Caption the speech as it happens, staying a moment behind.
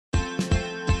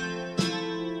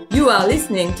You are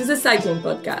listening to the Cycling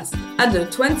Podcast at the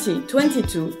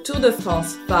 2022 Tour de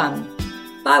France Femmes,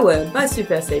 powered by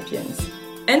Super Sapiens,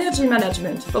 energy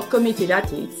management for committed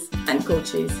athletes and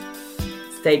coaches.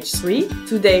 Stage 3,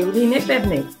 today in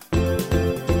Épernay.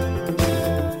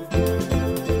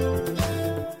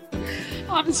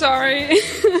 I'm sorry.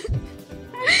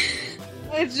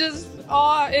 It's just,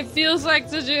 it feels like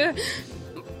such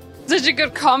a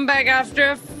good comeback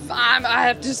after. I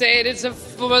have to say it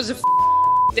was a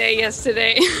day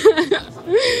yesterday,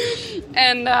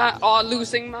 and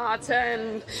losing Marta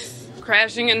and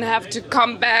crashing and have to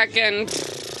come back and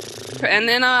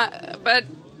then but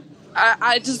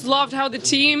I just loved how the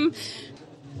team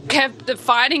kept the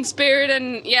fighting spirit,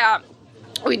 and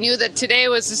we knew that today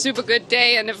was a super good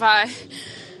day, and if I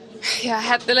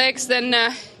had the legs, then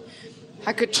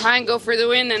I could try and go for the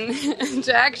win and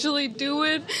to actually do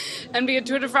it and be a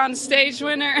Tour de France stage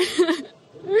winner.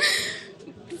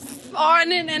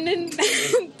 And in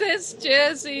this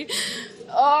jersey,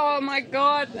 oh my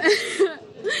God,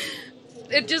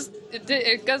 it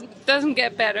doesn't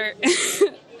get better.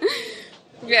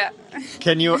 Yeah.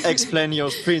 Can you explain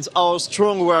your sprints? How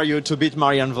strong were you to beat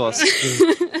Marianne Vos?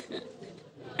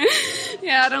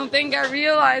 I don't think I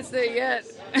realized it yet.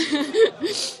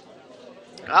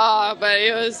 But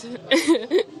it was.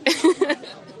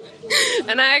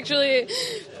 And I actually,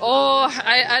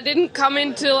 I didn't come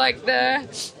into like the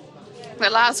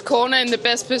last corner in the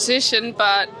best position,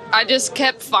 but I just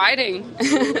kept fighting.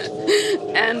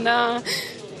 And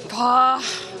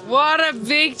what a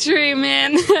victory,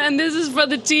 man. And this is for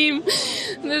the team.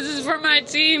 This is for my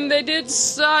team. They did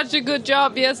such a good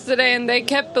job yesterday, and they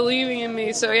kept believing in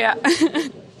me. So, yeah.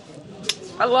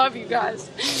 I love you guys.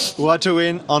 What a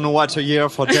win on what a year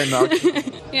for Denmark.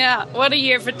 Yeah, what a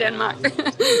year for Denmark.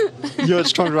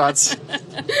 Huge congrats.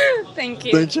 Thank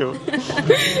you. Thank you.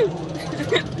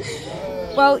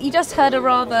 Well, you just heard a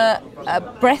rather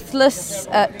breathless,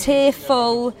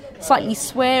 tearful, slightly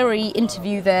sweary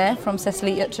interview there from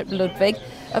Cecilie Uttrup-Ludwig.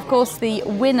 Of course, the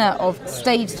winner of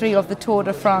Stage 3 of the Tour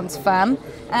de France Femmes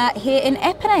here in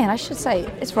Épernay. And I should say,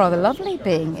 it's rather lovely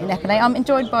being in Épernay. I'm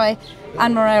joined by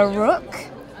Anne-Marie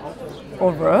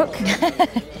Rook,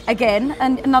 again,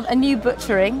 and a new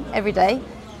butchering every day.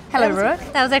 Hello, Rook.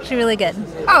 That was actually really good.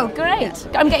 Oh, great.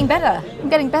 I'm getting better.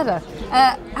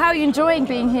 How are you enjoying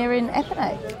being here in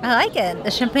Épernay? I like it.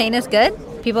 The champagne is good.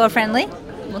 People are friendly.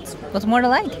 What's more to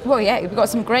like? Well, yeah, we've got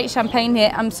some great champagne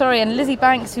here. I'm sorry, and Lizzie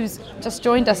Banks, who's just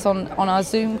joined us on our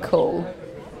Zoom call.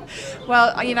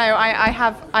 Well, you know, I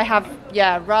have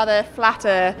rather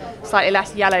flatter, slightly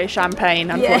less yellow champagne,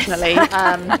 unfortunately.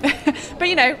 Yes. But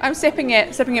you know, I'm sipping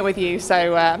it with you,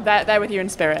 so they're with you in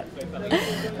spirit.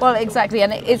 Well, exactly,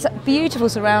 and it's beautiful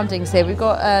surroundings here. We've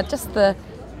got just the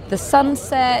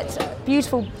sunset,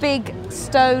 beautiful big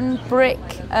stone brick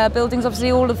buildings.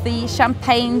 Obviously, all of the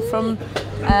champagne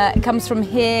comes from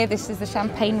here. This is the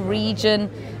Champagne region.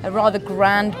 Rather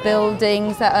grand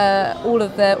buildings that all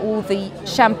the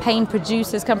champagne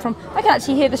producers come from. I can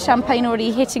actually hear the champagne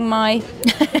already hitting my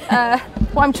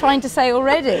what I'm trying to say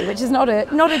already, which is not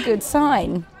a good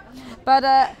sign.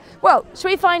 But well, shall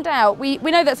we find out? We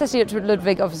know that Cecilie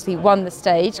Uttrup-Ludwig obviously won the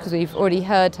stage because we've already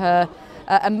heard her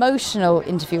emotional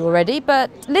interview already.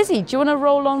 But Lizzie, do you want to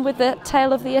roll on with the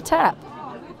tale of the etape?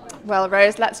 Well,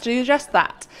 Rose, let's do just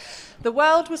that. The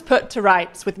world was put to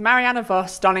rights with Marianne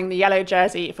Vos donning the yellow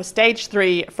jersey for Stage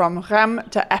 3 from Reims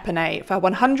to Épernay for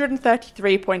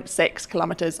 133.6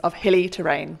 kilometres of hilly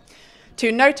terrain.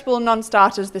 Two notable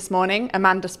non-starters this morning,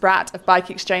 Amanda Spratt of Bike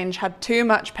Exchange had too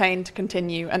much pain to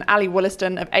continue, and Ali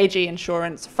Wollaston of AG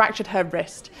Insurance fractured her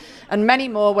wrist, and many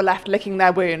more were left licking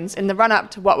their wounds in the run-up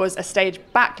to what was a stage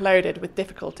backloaded with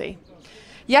difficulty.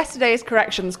 Yesterday's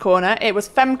corrections corner, it was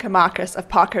Femke Marcus of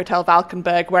Park Hotel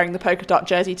Valkenburg wearing the polka dot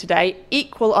jersey today,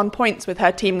 equal on points with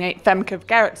her teammate Femke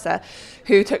Gerritsen,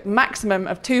 who took maximum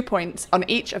of 2 points on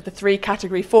each of the 3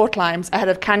 Category 4 climbs ahead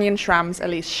of Canyon SRAM's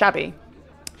Elise Shabby.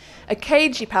 A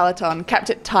cagey peloton kept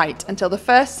it tight until the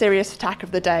first serious attack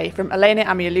of the day from Elena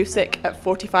Amialusik at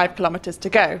 45 kilometres to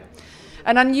go.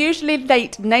 An unusually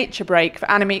late nature break for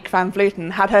Annemiek van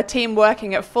Vleuten had her team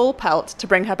working at full pelt to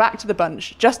bring her back to the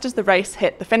bunch just as the race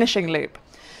hit the finishing loop.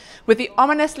 With the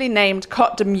ominously named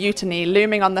Côte de Mutiny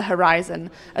looming on the horizon,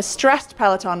 a stressed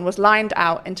peloton was lined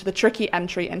out into the tricky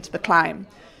entry into the climb.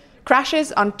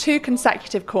 Crashes on 2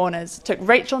 consecutive corners took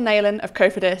Rachel Neylan of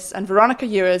Cofidis and Veronica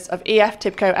Ewers of EF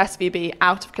Tibco SVB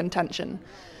out of contention.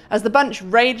 As the bunch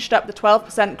raged up the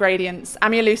 12% gradients,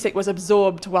 Amialusik was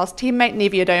absorbed whilst teammate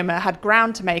Niewiadoma had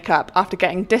ground to make up after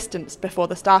getting distanced before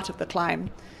the start of the climb.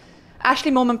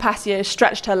 Ashley Moolman-Pasio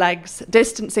stretched her legs,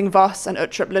 distancing Vos and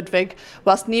Uttrup Ludwig,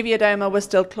 whilst Niewiadoma was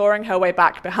still clawing her way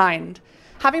back behind.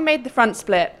 Having made the front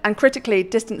split and critically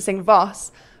distancing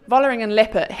Vos, Vollering and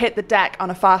Lippert hit the deck on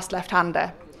a fast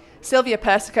left-hander. Sylvia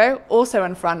Persico, also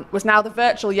in front, was now the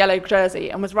virtual yellow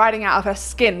jersey and was riding out of her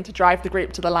skin to drive the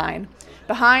group to the line.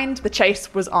 Behind, the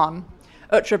chase was on.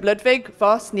 Uttrup Ludwig,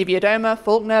 Vos, Niewiadoma,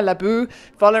 Faulkner, Labou,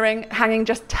 Vollering hanging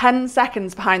just 10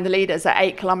 seconds behind the leaders at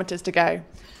 8 kilometres to go.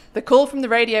 The call from the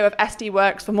radio of SD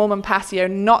Works for Moolman-Pasio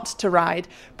not to ride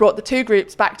brought the two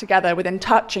groups back together within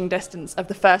touching distance of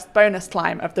the first bonus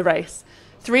climb of the race.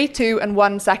 3, 2 and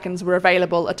 1 seconds were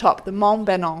available atop the Mont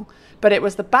Benon, but it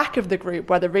was the back of the group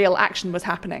where the real action was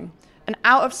happening. An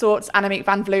out-of-sorts Annemiek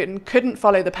van Vleuten couldn't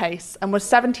follow the pace and was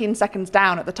 17 seconds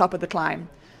down at the top of the climb.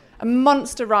 A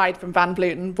monster ride from van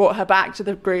Vleuten brought her back to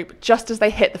the group just as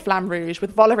they hit the Flamme Rouge,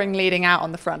 with Vollering leading out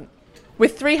on the front.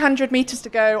 With 300 metres to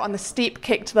go on the steep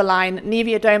kick to the line,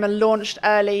 Niewiadoma launched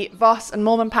early, Vos and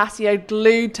Moolman-Pasio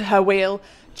glued to her wheel.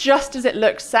 Just as it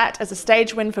looked set as a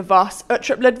stage win for Vos,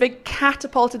 Uttrup Ludwig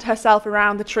catapulted herself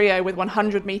around the trio with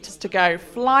 100 metres to go,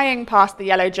 flying past the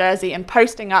yellow jersey and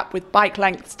posting up with bike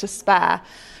lengths to spare.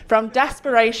 From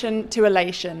desperation to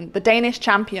elation, the Danish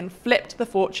champion flipped the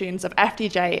fortunes of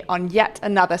FDJ on yet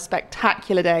another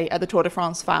spectacular day at the Tour de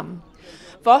France Femmes.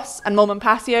 Vos and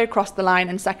Moolman-Pasio crossed the line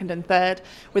in second and third,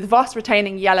 with Vos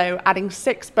retaining yellow, adding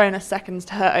 6 bonus seconds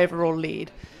to her overall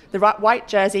lead. The white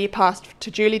jersey passed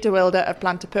to Julie de Wilde of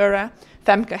Plantapura,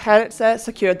 Femke Hertzer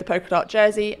secured the polka dot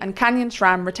jersey, and Canyon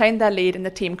SRAM retained their lead in the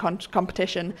team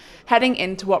competition, heading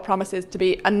into what promises to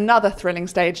be another thrilling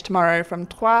stage tomorrow from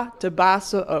Troyes to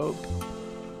Bar-sur-Aube.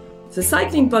 The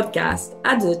cycling podcast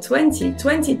at the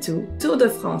 2022 Tour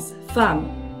de France Femmes,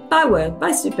 powered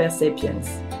by Super Sapiens.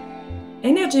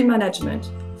 Energy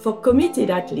management for committed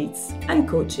athletes and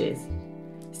coaches.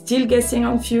 Still guessing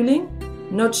on fueling?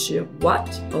 Not sure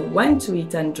what or when to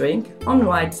eat and drink on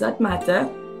rides that matter?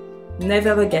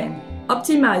 Never again.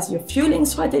 Optimize your fueling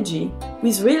strategy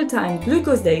with real-time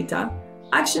glucose data,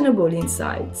 actionable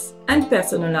insights, and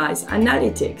personalized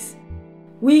analytics.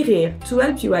 We're here to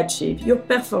help you achieve your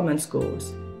performance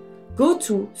goals. Go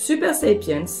to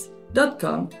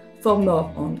supersapiens.com for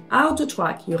more on how to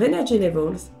track your energy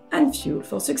levels and fuel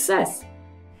for success.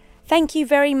 Thank you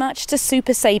very much to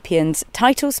Super Sapiens,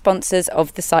 title sponsors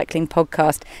of the Cycling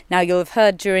Podcast. Now, you'll have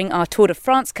heard during our Tour de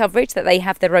France coverage that they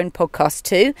have their own podcast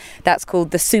too. That's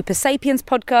called the Super Sapiens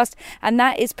Podcast, and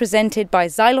that is presented by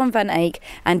Xylon Van Eyck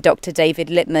and Dr. David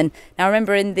Lippman. Now,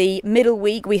 remember, in the middle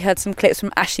week, we heard some clips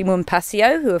from Ashley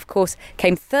Moolman-Pasio, who, of course,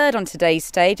 came third on today's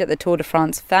stage at the Tour de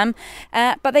France Femmes.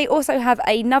 But they also have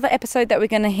another episode that we're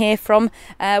going to hear from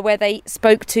where they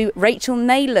spoke to Rachel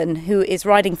Neylan, who is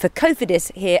riding for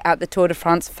Cofidis here at the Tour de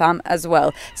France Femmes as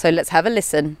well. So let's have a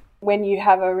listen. When you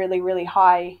have a really, really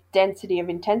high density of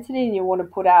intensity and you want to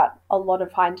put out a lot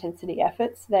of high intensity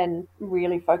efforts, then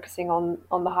really focusing on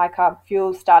the high carb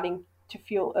fuel, starting to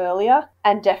fuel earlier,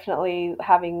 and definitely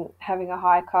having a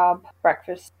high carb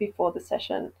breakfast before the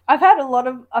session. I've had a lot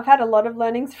of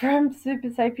learnings from Super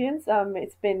Sapiens.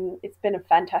 It's been a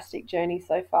fantastic journey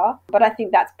so far, but I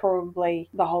think that's probably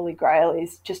the holy grail,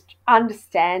 is just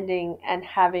understanding and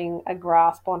having a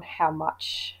grasp on how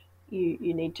much you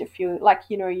need to fuel. Like,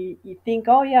 you think,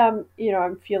 oh yeah,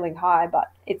 I'm fueling high,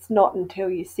 but it's not until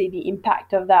you see the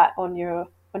impact of that on your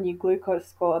glucose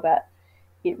score that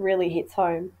it really hits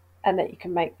home, and that you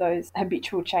can make those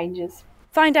habitual changes.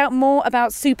 Find out more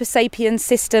about Super Sapiens'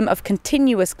 system of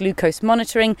continuous glucose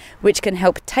monitoring, which can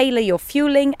help tailor your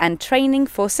fueling and training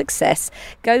for success.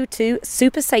 Go to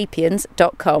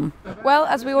supersapiens.com. Well,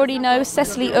 as we already know,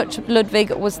 Cecily Uttrup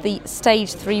Ludwig was the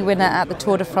Stage 3 winner at the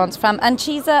Tour de France Femmes, and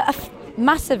she's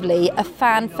massively a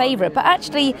fan favourite, but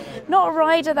actually not a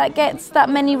rider that gets that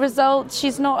many results.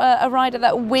 She's not a rider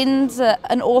that wins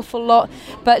an awful lot,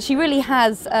 but she really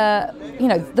has,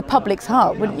 the public's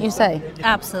heart, wouldn't you say?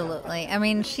 Absolutely. I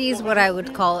mean, she's what I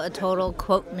would call a total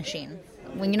quote machine.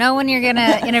 When you're going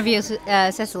to interview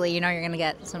Cecily, you're going to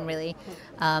get some really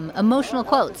emotional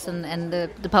quotes, and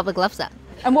the public loves that.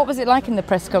 And what was it like in the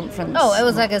press conference? Oh, it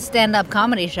was like a stand-up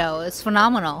comedy show. It's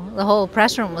phenomenal. The whole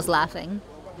press room was laughing.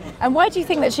 And why do you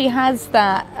think that she has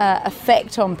that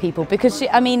effect on people? Because she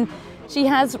kind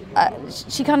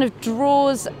of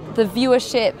draws the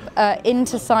viewership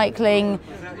into cycling,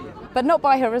 but not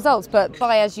by her results, but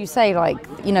by, as you say,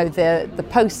 the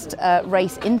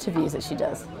post-race interviews that she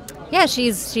does. Yeah,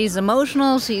 she's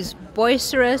emotional, she's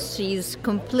boisterous, she's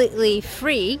completely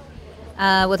free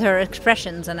with her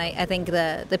expressions, and I think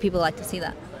the people like to see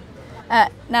that.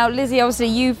 Now, Lizzie, obviously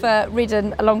you've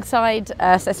ridden alongside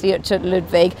Cecily Uttrup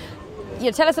Ludwig.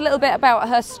 tell us a little bit about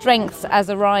her strengths as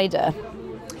a rider.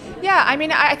 Yeah, I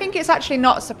mean, I think it's actually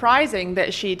not surprising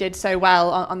that she did so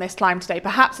well on this climb today.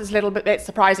 Perhaps it's a little bit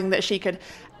surprising that she could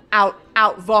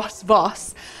out Vos.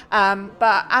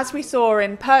 But as we saw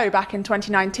in Po back in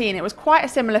 2019, it was quite a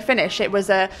similar finish. It was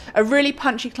a really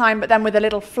punchy climb, but then with a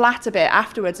little flatter bit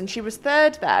afterwards. And she was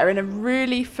third there in a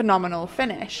really phenomenal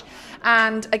finish.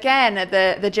 And again, at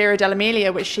the Giro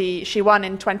dell'Emilia, which she won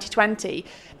in 2020,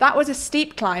 that was a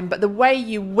steep climb, but the way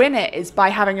you win it is by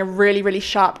having a really, really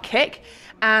sharp kick.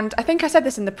 And I think I said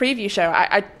this in the preview show.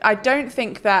 I don't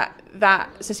think that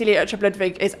Cecilia Uttrup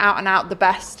Ludwig is out and out the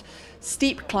best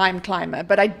steep climber,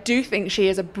 but I do think she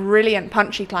is a brilliant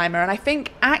punchy climber. And I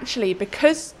think actually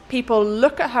because people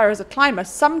look at her as a climber,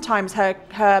 sometimes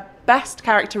her best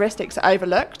characteristics are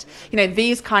overlooked.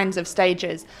 These kinds of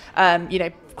stages,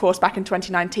 of course, back in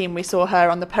 2019, we saw her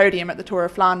on the podium at the Tour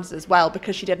of Flanders as well,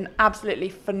 because she did an absolutely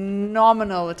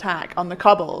phenomenal attack on the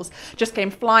cobbles, just came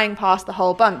flying past the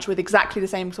whole bunch with exactly the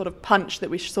same sort of punch that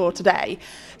we saw today.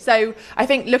 So I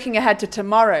think looking ahead to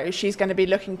tomorrow, she's going to be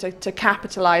looking to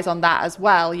capitalise on that as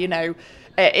well.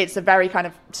 It's a very kind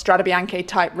of Strade Bianche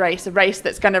type race, a race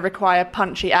that's going to require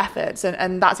punchy efforts,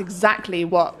 and that's exactly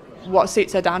what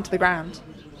suits her down to the ground.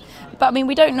 But I mean,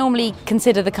 we don't normally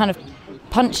consider the kind of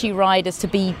punchy riders to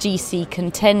be GC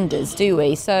contenders, do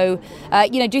we? So, do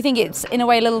you think it's in a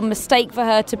way a little mistake for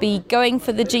her to be going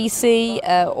for the GC,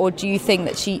 or do you think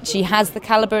that she has the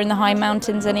calibre in the high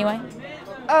mountains anyway?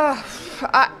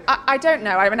 I don't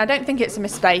know. I mean, I don't think it's a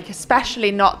mistake,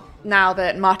 especially not now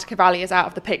that Marta Cavalli is out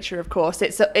of the picture, of course.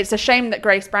 It's a shame that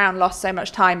Grace Brown lost so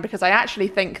much time, because I actually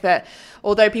think that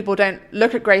although people don't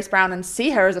look at Grace Brown and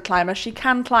see her as a climber, she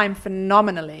can climb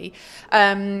phenomenally.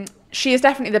 She is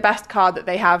definitely the best card that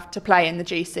they have to play in the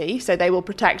GC, so they will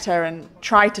protect her and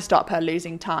try to stop her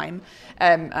losing time,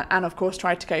 and of course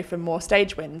try to go for more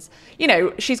stage wins.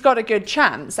 She's got a good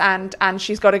chance, and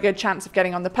she's got a good chance of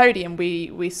getting on the podium.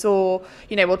 We saw,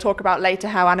 we'll talk about later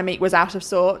how Annemiek was out of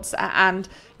sorts, and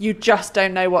you just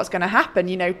don't know what's going to happen.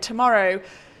 Tomorrow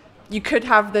you could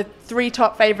have the three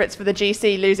top favourites for the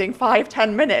GC losing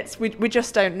 5-10 minutes. We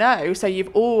just don't know. So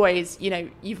you've always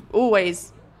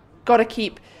got to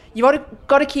keep. You've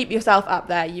got to keep yourself up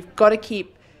there. You've got to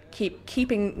keep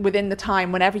keeping within the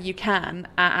time whenever you can,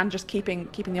 and just keeping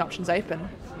the options open.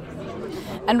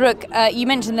 And Rook, you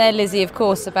mentioned there, Lizzie, of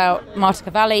course, about Marta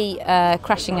Cavalli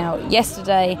crashing out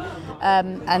yesterday,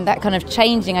 and that kind of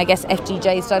changing, I guess,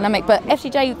 FDJ's dynamic. But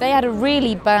FDJ, they had a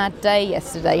really bad day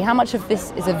yesterday. How much of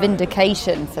this is a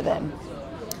vindication for them?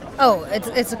 Oh,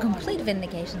 it's a complete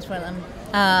vindication for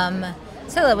them.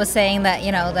 Scylla was saying that,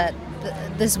 that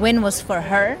this win was for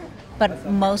her, but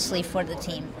mostly for the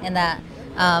team, and that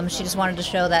she just wanted to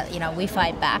show that, we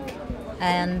fight back.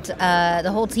 And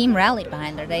the whole team rallied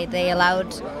behind her. They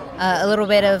allowed a little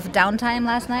bit of downtime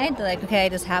last night. They're like, okay,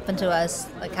 this happened to us.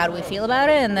 Like, how do we feel about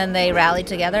it? And then they rallied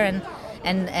together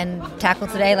and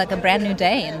tackled today like a brand new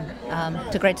day,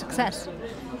 and to great success.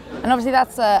 And obviously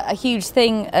that's a huge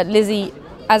thing, Lizzie,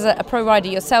 as a pro rider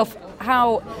yourself.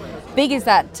 How big is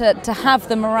that to have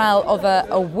the morale of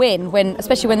a win,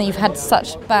 especially when you've had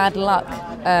such bad luck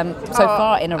so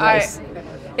far in a race?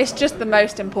 It's just the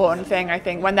most important thing, I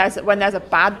think. When there's a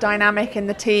bad dynamic in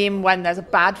the team, when there's a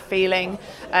bad feeling,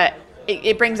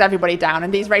 it brings everybody down,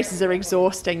 and these races are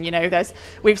exhausting.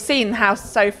 We've seen how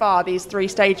so far these three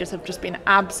stages have just been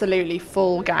absolutely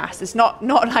full gas. It's not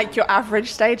like your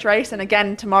average stage race, and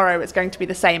again tomorrow it's going to be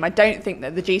the same. I don't think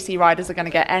that the GC riders are going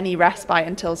to get any respite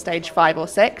until stage 5 or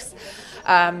 6,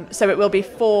 so it will be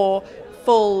 4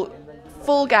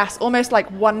 full gas, almost like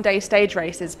one-day stage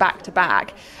races back to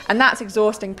back, and that's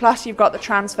exhausting. Plus you've got the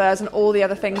transfers and all the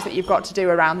other things that you've got to do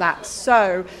around that.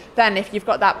 So then if you've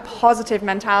got that positive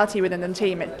mentality within the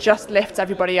team, it just lifts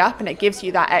everybody up, and it gives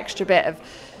you that extra bit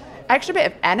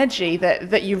of energy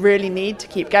that you really need to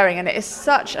keep going. And it is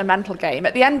such a mental game.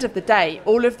 At the end of the day,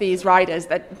 all of these riders,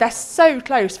 they're so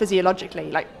close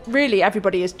physiologically. Like, really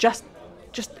everybody is just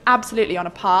absolutely on a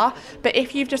par. But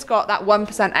if you've just got that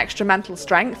 1% extra mental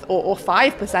strength, or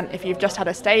 5% if you've just had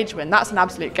a stage win, that's an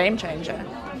absolute game changer.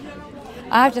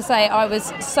 I have to say, I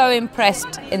was so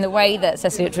impressed in the way that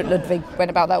Cecilia Uttrup Ludwig went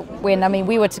about that win. I mean,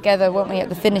 we were together, weren't we, at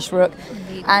the finish, Rook?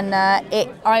 And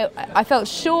I felt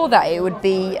sure that it would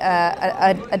be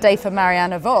a day for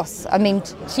Marianne Vos. I mean,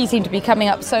 she seemed to be coming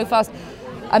up so fast.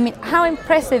 I mean, how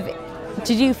impressive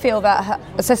did you feel that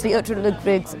Cecilia Uttrup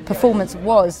Ludwig's performance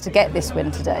was to get this win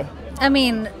today? I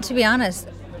mean, to be honest,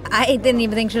 I didn't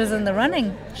even think she was in the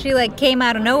running. She came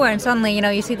out of nowhere, and suddenly,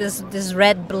 you see this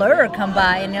red blur come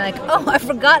by, and you're like, oh, I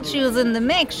forgot she was in the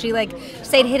mix. She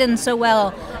stayed hidden so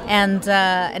well, and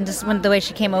just when the way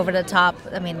she came over the top,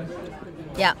 I mean,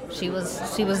 Yeah, she was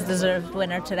deserved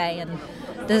winner today, and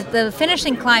the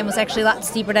finishing climb was actually a lot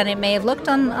steeper than it may have looked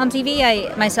on TV.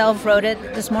 I myself rode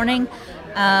it this morning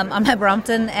on my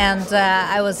Brompton, and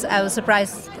I was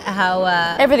surprised how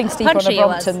everything's steep on a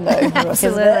Brompton, though.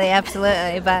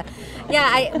 absolutely. But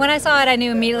yeah, when I saw it, I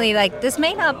knew immediately this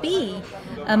may not be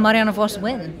a Marianne Vos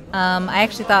win. I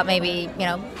actually thought maybe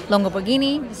Longo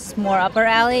Borghini is more up her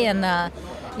alley, and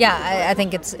I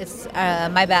think it's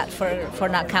my bad for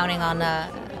not counting on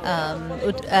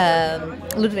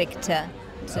Ludwig to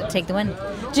take the win.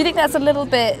 Do you think that's a little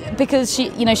bit because she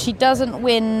doesn't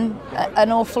win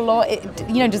an awful lot?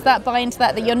 Does that buy into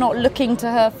that you're not looking to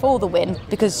her for the win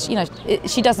because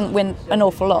she doesn't win an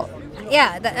awful lot?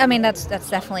 Yeah, that's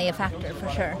definitely a factor for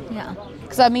sure. Yeah,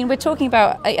 because we're talking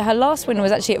about her last win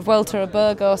was actually at Vuelta a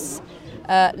Burgos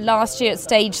last year at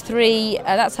Stage 3.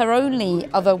 That's her only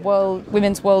other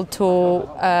Women's World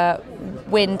Tour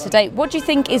win to date. What do you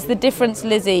think is the difference,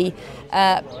 Lizzie?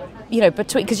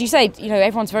 Between, because you say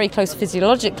everyone's very close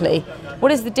physiologically. What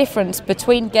is the difference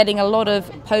between getting a lot of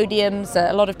podiums,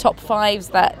 a lot of top fives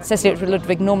that Cecilia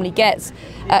Ludwig normally gets,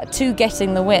 to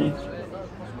getting the win?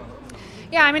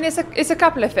 Yeah, it's a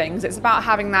couple of things. It's about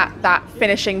having that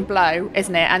finishing blow,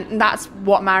 isn't it? And that's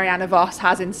what Marianne Vos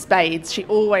has in spades. She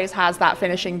always has that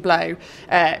finishing blow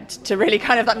to really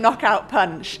kind of that knockout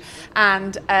punch.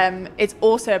 And it's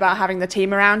also about having the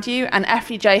team around you. And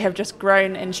FDJ have just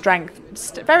grown in strength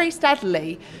very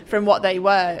steadily from what they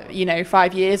were,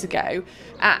 5 years ago.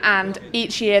 And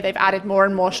each year they've added more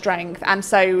and more strength. And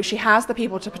so she has the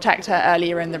people to protect her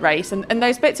earlier in the race. And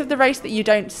those bits of the race that you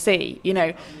don't see,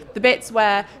 the bits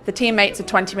where the teammates are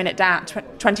 20 minutes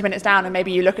down and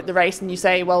maybe you look at the race and you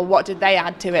say, well, what did they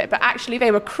add to it? But actually they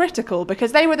were critical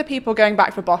because they were the people going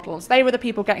back for bottles. They were the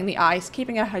people getting the ice,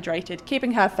 keeping her hydrated,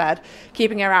 keeping her fed,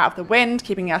 keeping her out of the wind,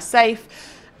 keeping her safe.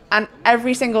 And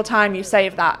every single time you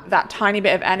save that tiny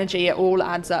bit of energy, it all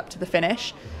adds up to the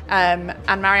finish. And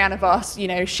Marianne Vos,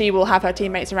 she will have her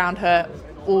teammates around her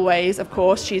always, of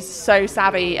course. She's so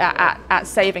savvy at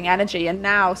saving energy. And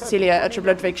now Cecilia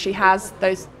Ludwig, she has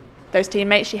those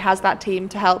teammates, she has that team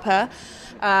to help her.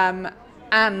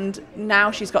 And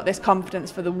now she's got this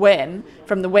confidence from the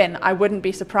win. I wouldn't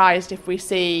be surprised if we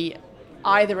see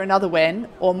either another win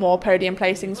or more podium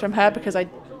placings from her, because I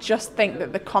just think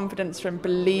that the confidence from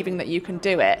believing that you can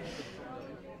do it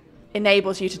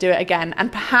enables you to do it again.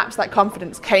 And perhaps that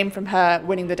confidence came from her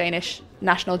winning the Danish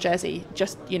national jersey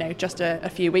just a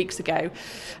few weeks ago.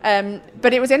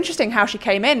 But it was interesting how she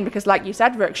came in, because like you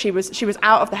said, Rook, she was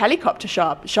out of the helicopter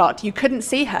shot. You couldn't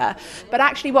see her. But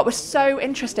actually what was so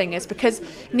interesting is because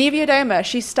Niewiadoma,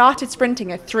 she started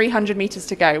sprinting at 300 meters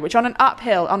to go, which on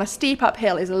a steep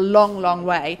uphill is a long, long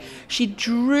way. She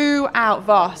drew out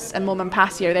Vos and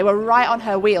Montpassio. They were right on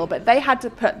her wheel, but they had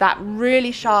to put that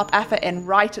really sharp effort in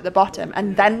right at the bottom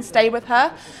and then stay with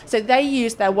her. So they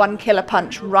used their one killer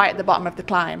punch right at the bottom of the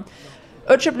climb.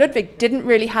 Uttrup Ludwig didn't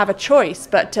really have a choice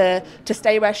but to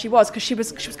stay where she was, because she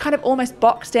was kind of almost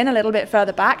boxed in a little bit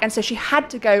further back, and so she had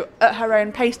to go at her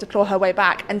own pace to claw her way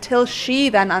back until she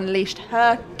then unleashed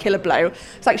her killer blow.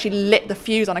 It's like she lit the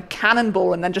fuse on a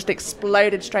cannonball and then just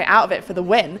exploded straight out of it for the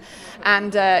win.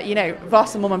 And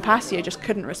Vos and Montpassio just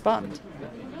couldn't respond.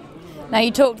 Now,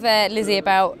 you talked there, Lizzie,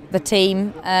 about the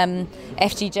team,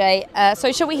 FDJ.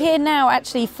 So shall we hear now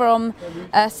actually from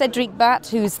Cedric Batt,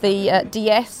 who's the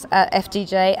DS at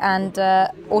FDJ, and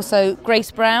also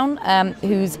Grace Brown,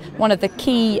 who's one of the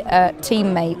key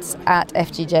teammates at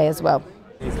FDJ as well.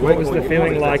 What was the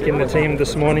feeling like in the team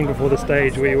this morning before the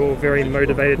stage? Were you all very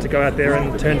motivated to go out there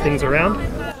and turn things around?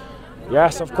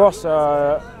 Yes, of course.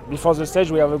 Before the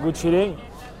stage we have a good feeling.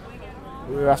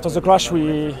 After the crash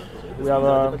we have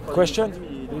a question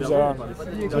with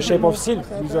the shape of seal,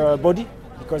 with the body,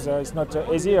 because it's not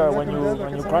easy when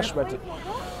you crash, but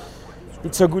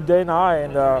it's a good day now,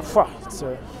 and it's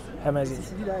amazing.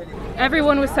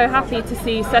 Everyone was so happy to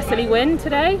see Cecily win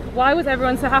today. Why was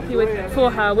everyone so happy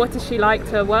for her? What does she like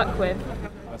to work with?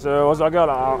 The other girls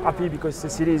are happy because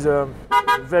Cecily is a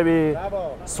very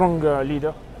strong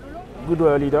leader, good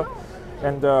leader,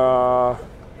 and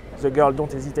the girls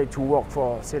don't hesitate to work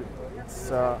for Cecily.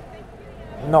 It's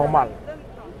normal,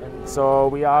 and so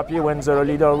we are happy when the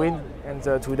leader wins, and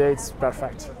today it's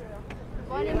perfect.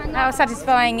 How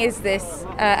satisfying is this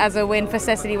as a win for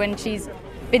Cecily when she's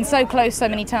been so close so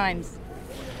many times?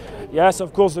 Yes,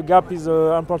 of course the gap is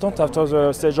important after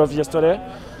the stage of yesterday,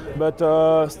 but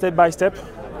step by step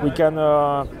we can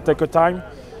take a time,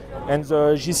 and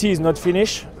the GC is not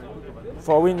finished.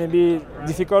 For win it may be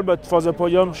difficult, but for the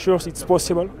podium, sure, it's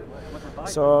possible.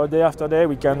 So day after day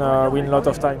we can win a lot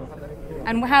of time.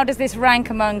 And how does this rank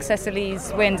among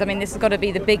Cecily's wins? I mean, this has got to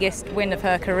be the biggest win of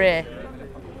her career.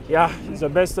 Yeah, the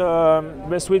best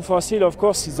win for Cécile, of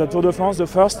course, is the Tour de France, the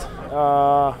first.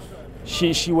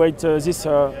 She waited this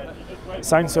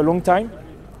since a long time.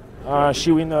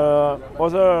 She win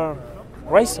other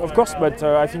race, of course, but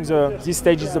I think this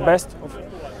stage is the best,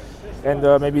 and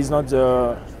maybe it's not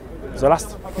the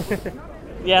last.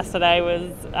 Yesterday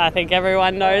was, I think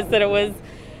everyone knows that it was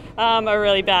a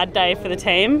really bad day for the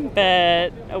team,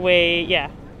 but we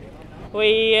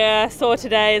saw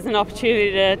today as an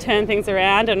opportunity to turn things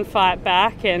around and fight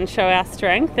back and show our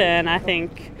strength, and I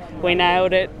think we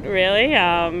nailed it, really.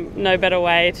 No better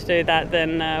way to do that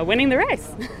than winning the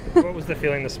race. What was the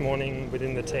feeling this morning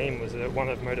within the team? Was it one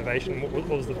of motivation? What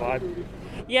was the vibe?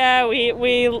 Yeah,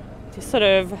 we sort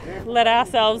of let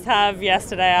ourselves have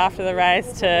yesterday after the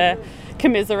race to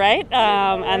commiserate,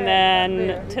 and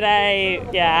then today,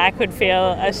 yeah, I could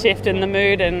feel a shift in the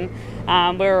mood, and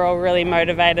we were all really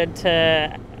motivated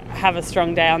to have a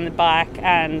strong day on the bike,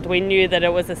 and we knew that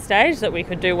it was a stage that we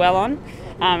could do well on,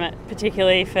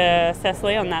 particularly for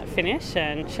Cecily on that finish,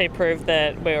 and she proved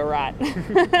that we were right.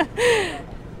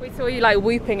 We saw you like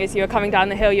whooping as you were coming down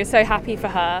the hill. You're so happy for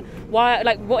her. Why?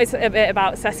 Like, what is it a bit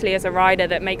about Cecily as a rider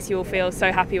that makes you all feel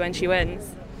so happy when she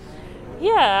wins?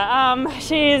 Yeah,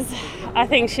 I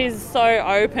think she's so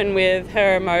open with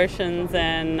her emotions,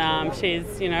 and she's,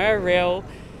 a real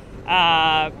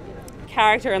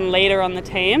character and leader on the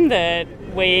team that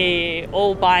we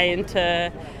all buy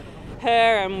into her,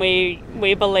 and we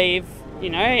believe,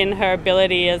 in her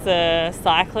ability as a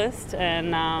cyclist,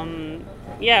 and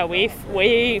we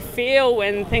feel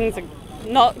when things are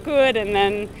not good, and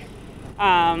then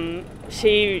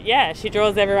she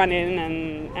draws everyone in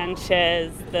and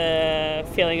shares the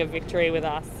feeling of victory with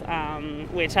us,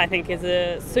 which I think is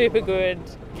a super good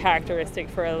characteristic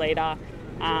for a leader.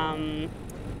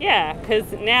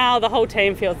 Because now the whole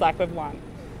team feels like we've won.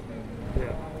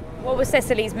 What was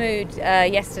Cecily's mood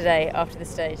yesterday after the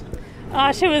stage?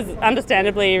 She was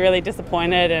understandably really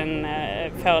disappointed, and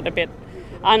it felt a bit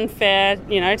unfair,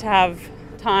 to have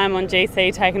time on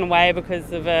GC taken away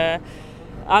because of a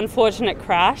unfortunate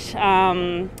crash.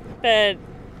 But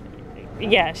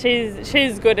yeah,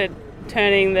 she's good at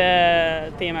turning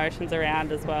the emotions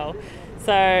around as well.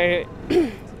 So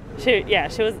she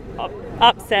was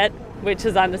upset, which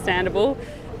is understandable,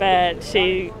 but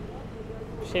she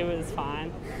was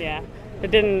fine. Yeah. We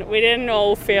didn't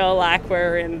all feel like we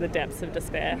were in the depths of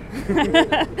despair.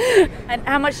 And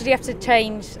how much did you have to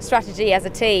change strategy as a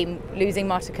team, losing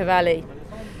Marta Cavalli?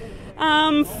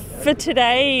 For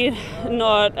today,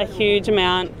 not a huge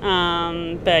amount,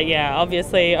 but yeah,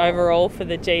 obviously overall for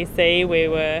the GC, we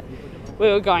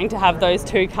were going to have those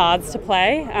two cards to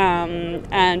play,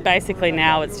 and basically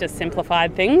now it's just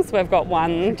simplified things. We've got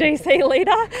one GC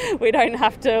leader. We don't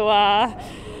have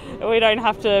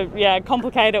to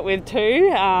complicate it with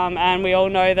two, and we all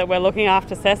know that we're looking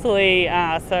after Cecily.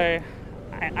 So,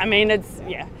 I mean,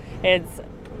 it's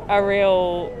a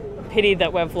real pity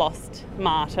that we've lost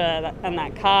Marta and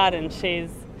that card, and she's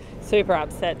super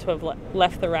upset to have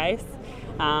left the race.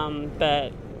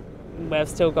 But we've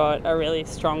still got a really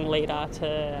strong leader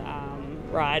to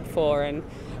ride for, and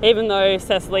even though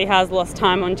Cecily has lost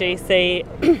time on GC,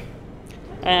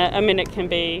 a minute can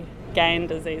be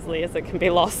gained as easily as it can be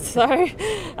lost. So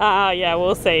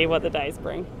we'll see what the days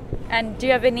bring. And do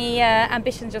you have any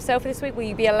ambitions yourself this week? Will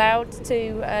you be allowed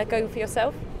to go for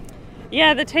yourself?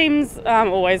 Yeah, the team's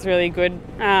always really good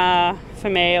for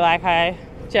me. Like, I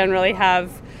generally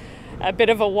have a bit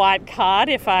of a white card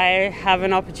if I have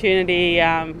an opportunity,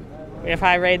 if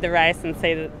I read the race and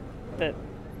see that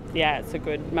it's a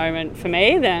good moment for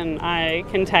me, then I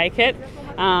can take it.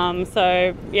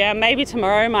 So yeah, maybe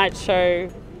tomorrow might show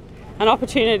an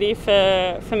opportunity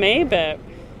for me, but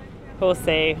we'll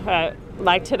see.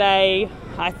 Like today,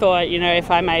 I thought, if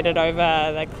I made it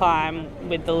over the climb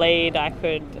with the lead, I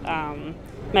could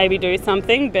maybe do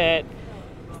something, but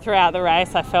throughout the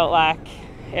race I felt like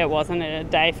it wasn't a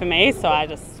day for me, so I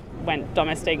just went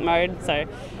domestique mode. So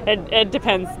it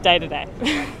depends day to day.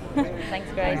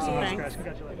 Thanks, Grace. Thanks.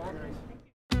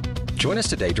 Join us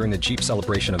today during the Jeep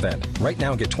Celebration event. Right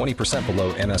now, get 20%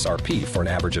 below MSRP for an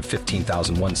average of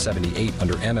 $15,178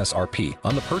 under MSRP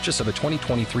on the purchase of a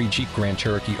 2023 Jeep Grand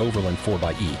Cherokee Overland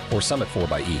 4xE or Summit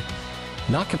 4xE.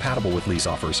 Not compatible with lease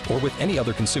offers or with any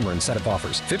other consumer incentive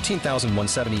offers.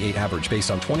 $15,178 average based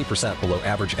on 20% below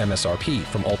average MSRP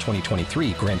from all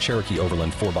 2023 Grand Cherokee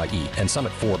Overland 4xE and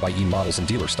Summit 4xE models in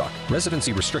dealer stock.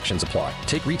 Residency restrictions apply.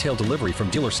 Take retail delivery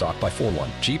from dealer stock by 4/1.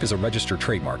 Jeep is a registered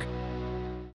trademark.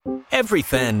 Every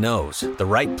fan knows the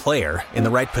right player in the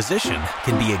right position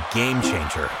can be a game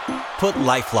changer. Put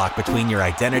LifeLock between your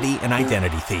identity and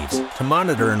identity thieves to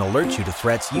monitor and alert you to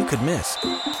threats you could miss.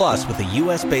 Plus, with a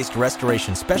U.S.-based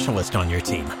restoration specialist on your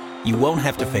team, you won't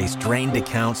have to face drained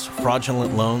accounts,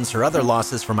 fraudulent loans, or other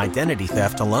losses from identity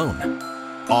theft alone.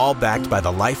 All backed by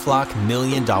the LifeLock $1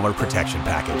 Million Protection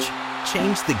Package.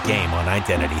 Change the game on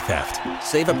identity theft.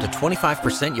 Save up to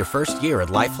 25% your first year at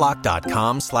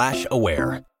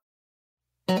LifeLock.com/aware.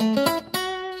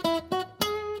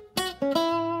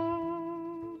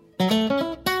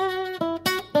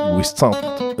 We start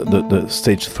the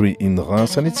stage 3 in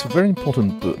Reims, and it's a very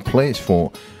important place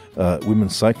for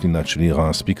women's cycling, actually,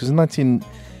 Reims, because in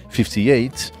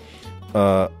 1958,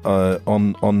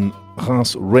 on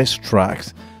Reims racetrack,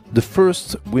 the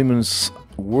first women's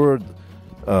world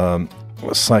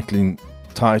cycling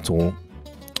title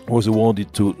was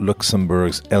awarded to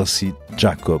Luxembourg's Elsie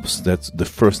Jacobs. That's the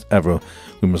first ever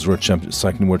women's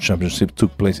cycling world championship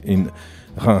took place in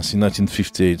Reims in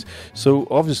 1958. So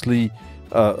obviously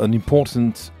an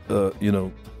important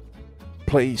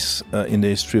place in the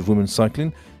history of women's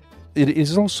cycling. It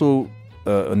is also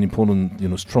an important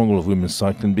stronghold of women's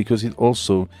cycling because it's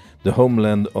also the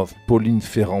homeland of Pauline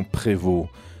Ferrand-Prévot,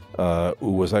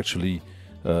 who was actually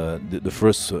the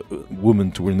first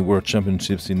woman to win the world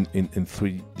championships in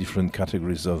 3 different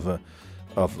categories of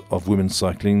women's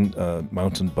cycling: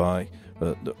 mountain bike,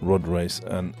 the road race,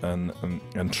 and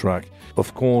track.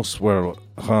 Of course, where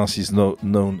Reims is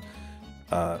known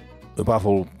above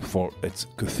all for its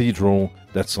cathedral,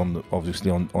 that's obviously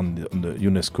on the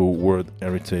UNESCO World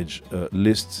Heritage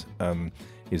list.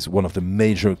 Is one of the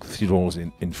major cathedrals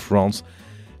in France.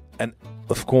 And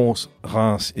of course,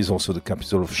 Reims is also the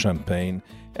capital of Champagne.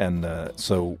 And that's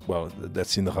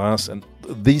in Reims. And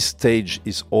this stage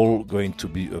is all going to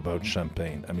be about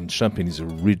Champagne. I mean, Champagne is a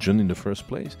region in the first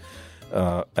place.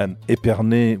 And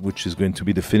Épernay, which is going to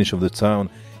be the finish of the town,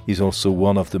 is also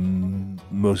one of the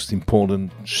most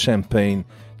important Champagne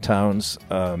towns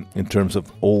in terms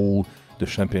of all the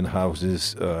Champagne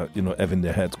houses, having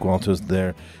their headquarters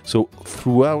there. So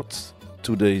throughout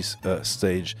today's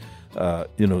stage,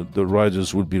 the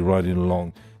riders will be riding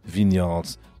along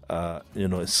vineyards,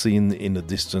 seeing in the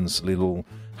distance little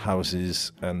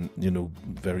houses and,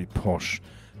 very posh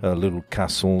little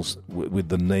castles with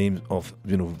the name of,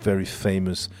 very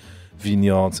famous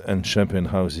vineyards and champagne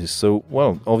houses. So,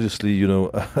 well, obviously,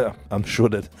 I'm sure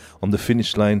that on the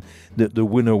finish line, the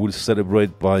winner will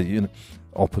celebrate by,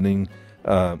 opening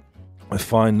a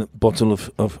fine bottle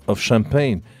of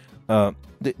champagne.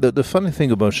 The funny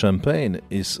thing about champagne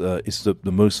is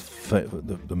the most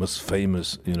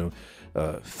famous,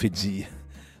 fizzy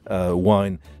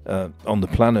wine on the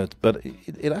planet. But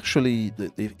it actually,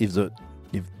 if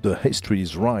the history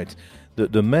is right,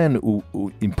 the man who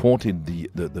imported the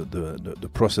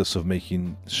process of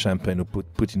making champagne, or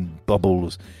putting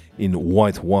bubbles in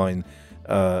white wine,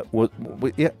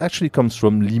 it actually comes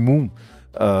from Limoux.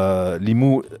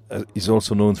 Limoux is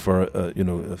also known for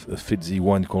a fizzy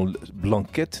wine called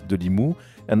Blanquette de Limoux,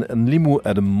 and Limoux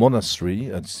had a monastery,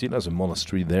 and still has a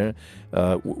monastery there,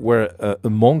 where a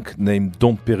monk named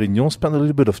Dom Pérignon spent a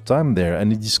little bit of time there,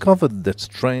 and he discovered that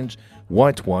strange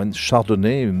white wine,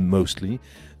 Chardonnay mostly,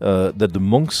 that the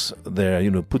monks there,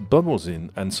 put bubbles in,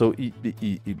 and so he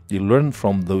learned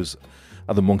from those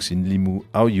other monks in Limoux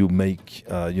how you make,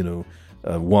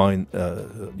 wine,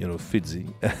 fizzy,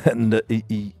 and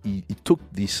he took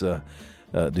this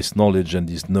knowledge and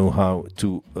this know-how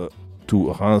to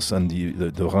Reims and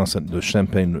the Reims and the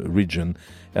Champagne region,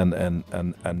 and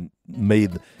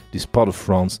made this part of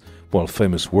France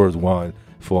famous worldwide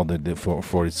for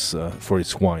its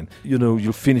wine.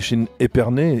 You finish in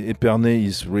Épernay. Épernay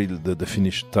is really the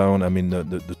Finnish town. I mean,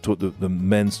 the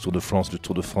men's Tour de France, the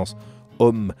Tour de France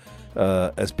Homme,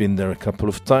 has been there a couple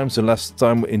of times. The last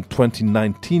time in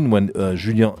 2019 when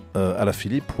Julien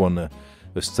Alaphilippe won a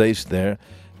stage there.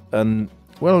 And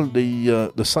well,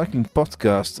 the cycling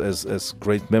podcast has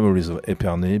great memories of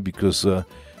Épernay because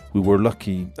we were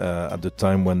lucky at the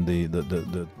time when the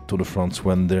Tour de France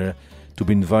went there to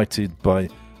be invited by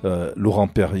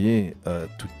Laurent Perrier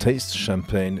to taste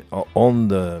champagne on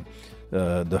the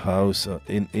house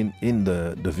in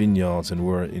the vineyards, and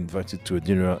were invited to a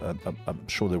dinner. I'm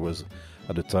sure there was,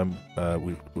 at the time,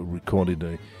 we recorded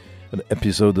an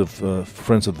episode of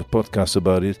Friends of the Podcast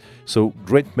about it. So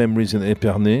great memories in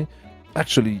Épernay.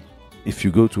 Actually, if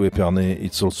you go to Épernay,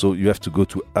 it's also, you have to go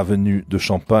to Avenue de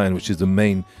Champagne, which is the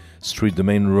main street, the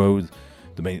main road,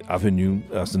 the main avenue,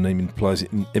 as the name implies,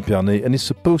 in Épernay. And it's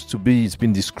supposed to be, it's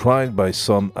been described by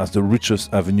some as the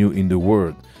richest avenue in the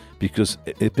world, because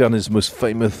Épernay's most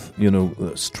famous,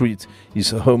 street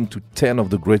is home to 10 of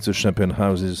the greatest champagne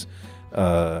houses,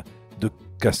 de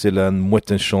Castellane,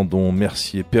 Moët-Chandon,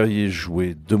 Mercier, Perrier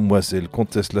Jouet, Demoiselle,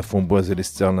 Comtesse Laframboise,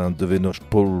 Esterlin, Devenoche,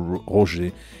 Paul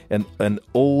Roger, and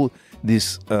all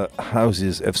these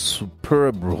houses have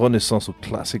superb Renaissance or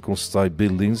classical style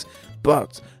buildings,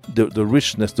 but the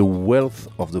richness, the wealth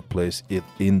of the place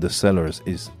in the cellars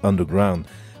is underground,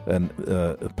 and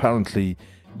apparently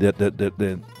there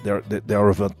are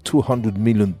over 200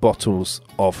 million bottles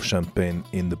of champagne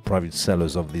in the private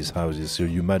cellars of these houses. So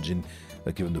you imagine,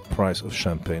 given the price of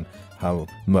champagne, how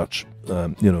much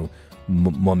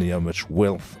money, how much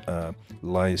wealth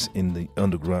lies in the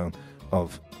underground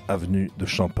of Avenue de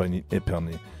Champagne in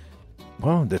Épernay.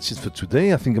 Well, that's it for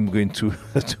today. I think I'm going to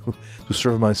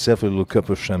serve myself a little cup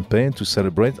of champagne to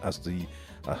celebrate, as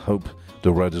I hope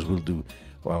the riders will do.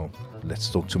 Well, let's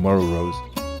talk tomorrow, Rose.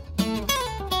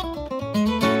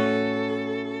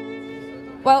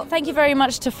 Well, thank you very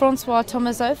much to Francois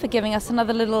Thomazeau for giving us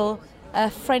another little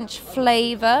French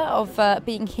flavour of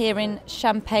being here in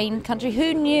Champagne country.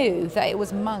 Who knew that it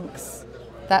was monks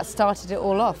that started it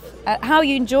all off? How are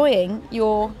you enjoying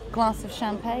your glass of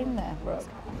champagne there, Brooke?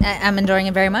 I'm enjoying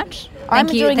it very much.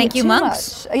 Thank you,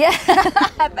 monks. Yeah,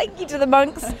 thank you to the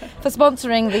monks for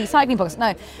sponsoring the cycling podcast.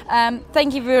 No,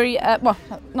 thank you very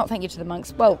not thank you to the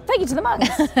monks. Well, thank you to the monks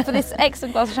for this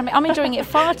excellent glass of champagne. I'm enjoying it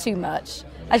far too much,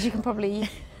 as you can probably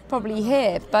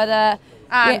hear. But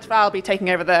I'll be taking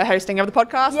over the hosting of the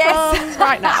podcast from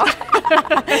right now.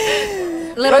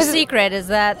 Little secret is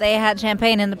that they had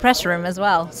champagne in the press room as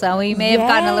well, so we may have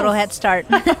gotten a little head start.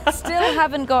 Still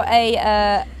haven't got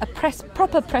a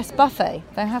proper press buffet,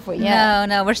 though, have we?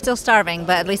 No, we're still starving,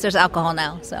 but at least there's alcohol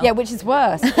now. So yeah, which is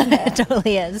worse, isn't it? It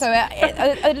totally is. So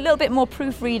a little bit more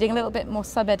proofreading, a little bit more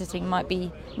sub-editing might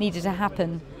be needed to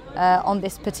happen on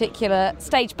this particular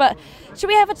stage. But should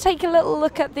we ever take a little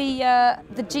look at the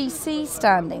GC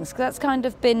standings? Because that's kind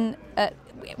of been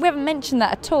we haven't mentioned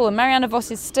that at all. And Marianne Vos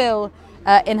is still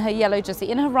in her yellow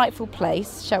jersey, in her rightful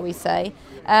place, shall we say.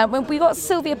 When we got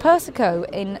Sylvia Persico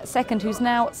in second, who's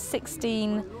now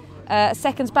 16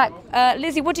 seconds back.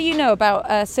 Lizzie, what do you know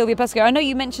about Sylvia Persico? I know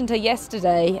you mentioned her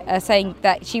yesterday, saying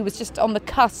that she was just on the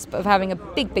cusp of having a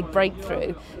big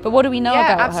breakthrough. But what do we know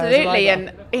about her? Yeah, absolutely.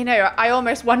 And I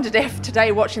almost wondered if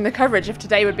today, watching the coverage, if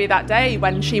today would be that day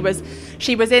when she was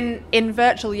in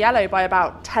virtual yellow by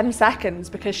about 10 seconds,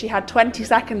 because she had 20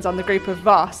 seconds on the group of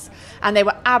Vos, and they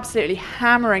were absolutely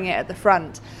hammering it at the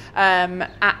front. And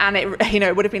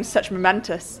it would have been such a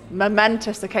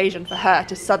momentous occasion for her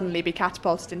to suddenly be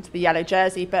catapulted into the yellow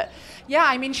jersey. But yeah,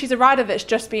 I mean, she's a rider that's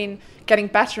just been getting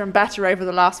better and better over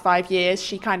the last 5 years.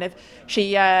 She came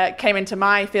into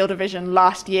my field division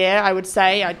last year, I would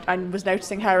say. I was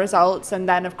noticing her results, and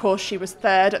then of course she was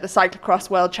third at the Cyclocross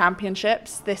World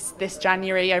Championships this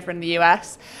January over in the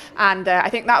US, and I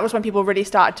think that was when people really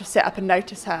started to sit up and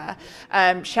notice her.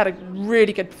 She had a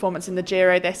really good performance in the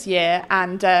Giro this year,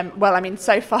 and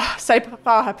so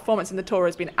far her performance in the Tour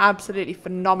has been absolutely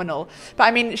phenomenal. But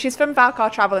I mean, she's from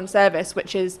Valcar Travel and Service,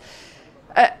 which is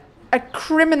a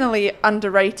criminally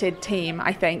underrated team,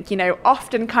 I think,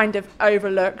 often kind of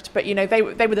overlooked, but, they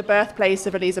were the birthplace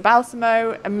of Elisa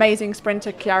Balsamo, amazing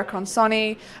sprinter Chiara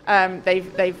Consoni.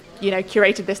 They've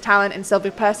curated this talent in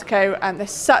Sylvia Persico, and they're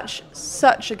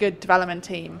such a good development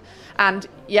team. And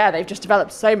yeah, they've just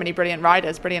developed so many brilliant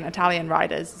Italian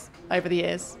riders over the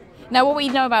years. Now, what we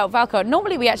know about Valcar,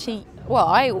 normally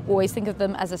I always think of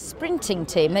them as a sprinting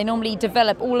team. They normally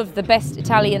develop all of the best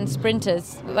Italian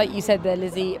sprinters, like you said there,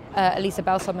 Lizzie, Elisa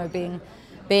Balsamo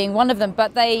being one of them.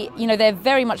 But they're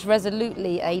very much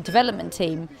resolutely a development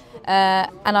team.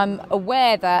 And I'm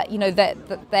aware that,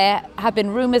 that there have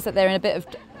been rumours that they're in a bit of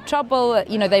trouble.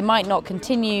 They might not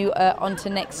continue on to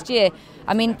next year.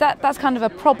 I mean, that's kind of a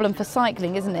problem for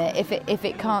cycling, isn't it? If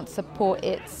it can't support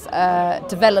its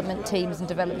development teams and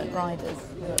development riders.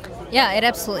 Yeah, it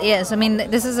absolutely is. I mean,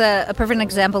 this is a perfect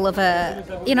example of a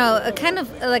kind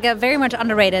of like a very much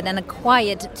underrated and a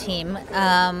quiet team.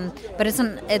 But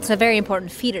it's a very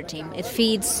important feeder team. It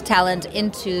feeds talent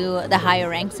into the higher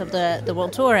ranks of the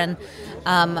World Tour, and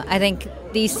I think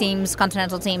these teams,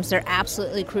 continental teams, they're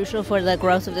absolutely crucial for the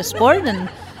growth of the sport. And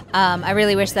I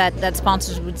really wish that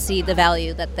sponsors would see the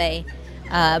value that they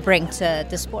bring to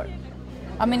the sport.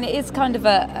 I mean, it is kind of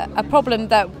a problem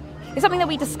that is something that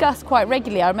we discuss quite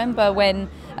regularly. I remember when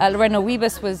Lorena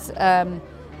Wiebes was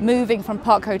moving from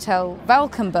Park Hotel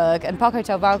Valkenburg, and Park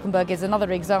Hotel Valkenburg is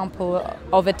another example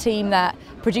of a team that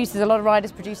produces a lot of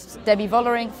riders, produced Debbie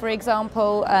Vollering, for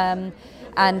example,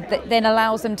 and then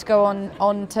allows them to go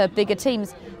on to bigger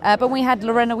teams. But we had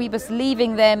Lorena Wiebes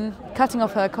leaving them, cutting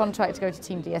off her contract to go to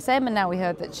Team DSM, and now we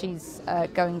heard that she's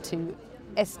going to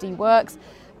SD Works.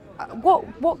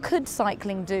 What could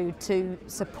cycling do to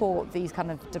support these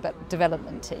kind of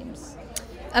development teams?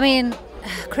 I mean,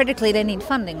 critically, they need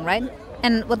funding, right?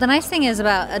 And what the nice thing is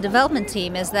about a development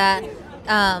team is that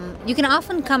you can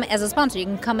often come as a sponsor. You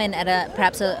can come in at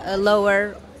perhaps a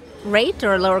lower rate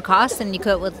or a lower cost than you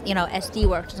could with SD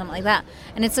Works or something like that.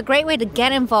 And it's a great way to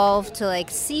get involved, to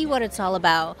like see what it's all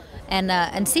about,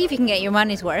 and see if you can get your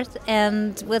money's worth,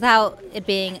 and without it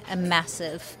being a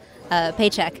massive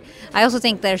paycheck. I also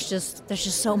think there's just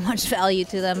so much value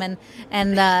to them, and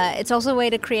it's also a way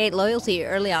to create loyalty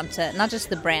early on to not just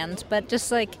the brand, but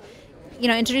just like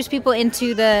introduce people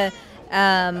into the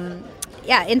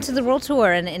into the World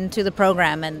Tour and into the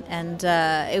program, and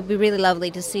it would be really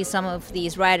lovely to see some of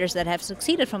these riders that have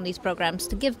succeeded from these programs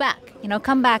to give back.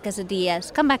 Come back as a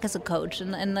DS, come back as a coach,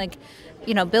 and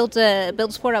build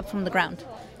sport up from the ground.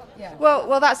 Yeah.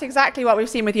 Well, that's exactly what we've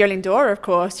seen with Jolien D'Hoore, of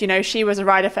course. She was a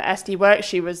rider for SD Works.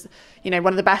 She was, one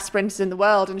of the best sprinters in the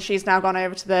world, and she's now gone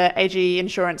over to the AG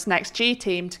Insurance Next G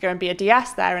team to go and be a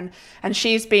DS there, and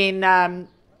she's been.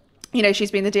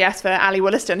 She's been the DS for Ali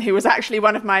Wollaston, who was actually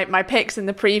one of my picks in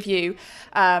the preview,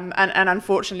 and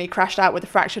unfortunately crashed out with a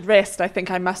fractured wrist. I think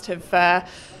I must have cursed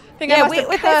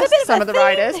some of the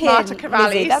riders. Marta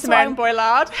Cavalli, Simone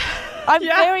Boilard. I'm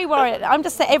very worried. I'm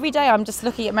just every day I'm just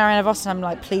looking at Marianne Vos and I'm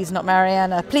like, please not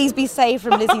Marianne. Please be saved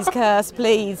from Lizzie's curse,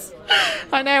 please.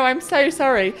 I know, I'm so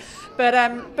sorry. But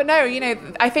no,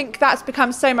 I think that's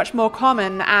become so much more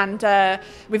common, and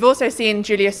we've also seen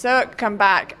Julia Surk come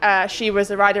back. She was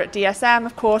a rider at DSM,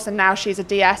 of course, and now she's a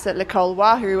DS at Le Col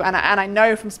Wahoo, and I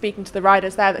know from speaking to the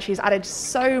riders there that she's added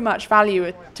so much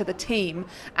value to the team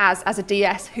as a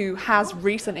DS who has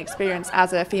recent experience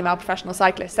as a female professional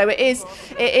cyclist. So it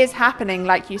is happening,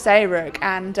 like you say, Rook,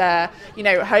 and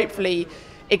hopefully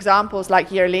examples like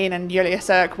Jolien and Julia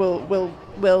Surk will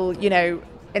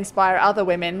inspire other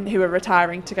women who are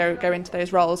retiring to go into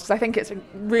those roles, because I think it's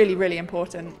really, really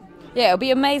important. Yeah, it'll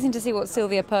be amazing to see what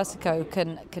Silvia Persico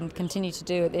can continue to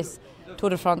do at this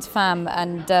Tour de France Femmes,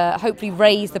 and hopefully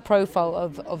raise the profile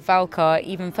of Valcar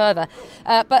even further.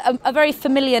 But a very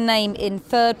familiar name in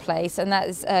third place, and that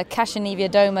is Kasia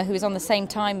Niewiadoma, who is on the same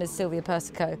time as Silvia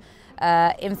Persico.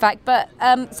 In fact, but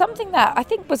something that I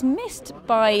think was missed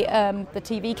by the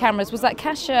TV cameras was that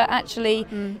Kasia actually,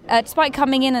 despite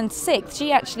coming in and sixth,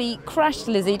 she actually crashed,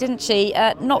 Lizzie, didn't she?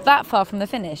 Not that far from the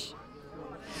finish.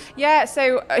 Yeah,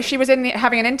 so she was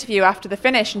having an interview after the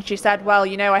finish, and she said, well,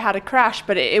 I had a crash,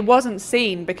 but it wasn't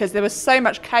seen because there was so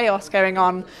much chaos going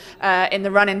on in the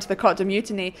run into the Côte de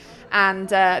Mutiny, and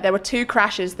there were two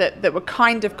crashes that were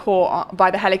kind of caught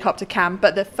by the helicopter cam,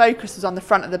 but the focus was on the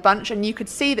front of the bunch, and you could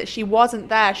see that she wasn't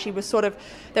there. She was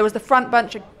there was the front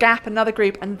bunch, a gap, another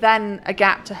group, and then a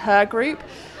gap to her group.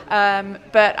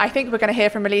 But I think we're going to hear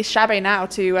from Elise Chabet now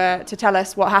to tell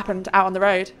us what happened out on the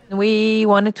road. We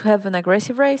wanted to have an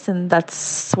aggressive race, and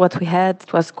that's what we had.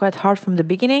 It was quite hard from the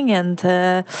beginning, and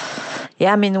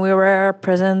we were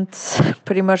present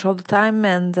pretty much all the time,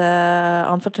 and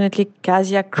unfortunately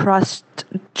Kasia crashed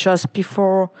just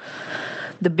before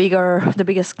the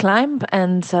biggest climb,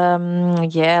 and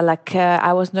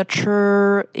I was not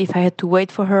sure if I had to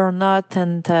wait for her or not,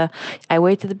 and I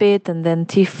waited a bit, and then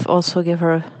Tiff also gave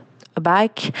her a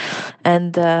bike,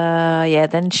 and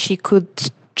then she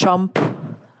could jump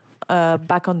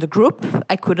back on the group.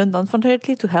 I couldn't,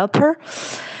 unfortunately, to help her,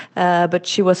 but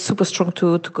she was super strong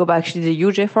to go back. She did a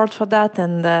huge effort for that,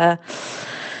 and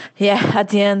at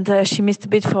the end she missed a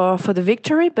bit for the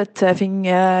victory, but I think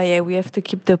we have to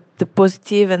keep the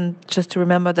positive, and just to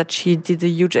remember that she did a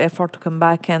huge effort to come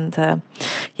back, and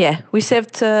we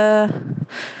saved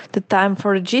the time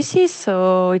for the GC,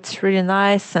 so it's really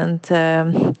nice. And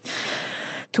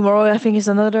tomorrow I think is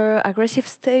another aggressive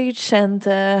stage, and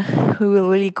we will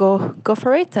really go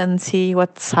for it and see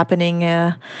what's happening,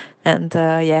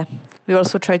 we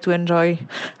also try to enjoy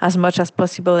as much as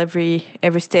possible every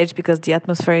stage, because the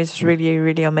atmosphere is really,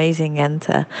 really amazing, and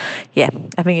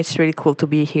I think it's really cool to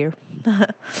be here.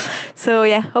 So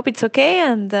hope it's okay,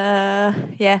 and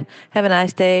have a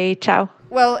nice day. Ciao.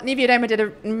 Well, Niewiadoma did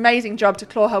an amazing job to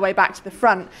claw her way back to the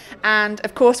front, and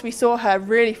of course we saw her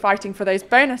really fighting for those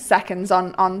bonus seconds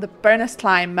on the bonus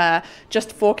climb,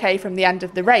 just 4K from the end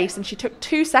of the race, and she took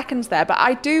 2 seconds there. But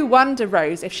I do wonder,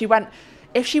 Rose, if she went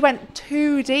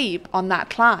too deep on that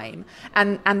climb,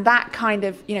 and that kind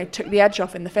of took the edge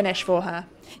off in the finish for her.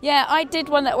 Yeah, I did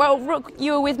wonder. Well, Rook,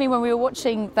 you were with me when we were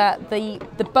watching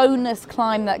the bonus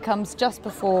climb that comes just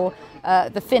before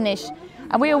the finish,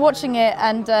 and we were watching it,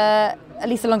 and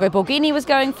Elisa Longo Borghini was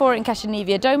going for it in Kasia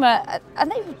Niewiadoma,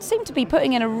 and they seemed to be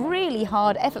putting in a really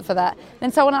hard effort for that.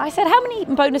 Then I said, how many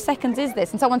bonus seconds is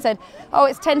this? And someone said, oh,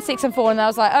 it's 10, 6 and 4. And I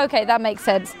was like, okay, that makes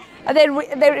sense. And then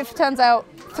it turns out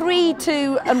 3,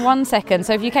 2 and 1 second.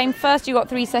 So if you came first, you got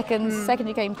 3 seconds. Second,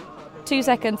 you came 2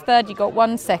 seconds. Third, you got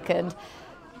 1 second.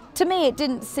 To me, it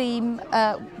didn't seem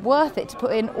worth it to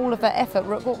put in all of that effort.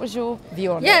 Rook, what was your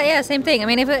view on it? Yeah, same thing. I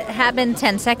mean, if it had been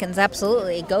 10 seconds,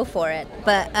 absolutely, go for it.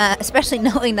 But especially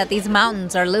knowing that these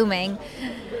mountains are looming,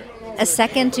 a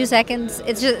second, 2 seconds,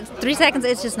 it's just 3 seconds,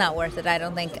 it's just not worth it, I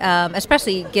don't think.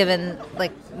 Especially given,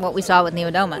 like, what we saw with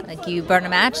Niewiadoma. Like, you burn a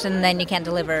match and then you can't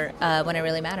deliver when it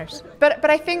really matters. But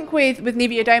I think with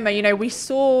Niewiadoma, we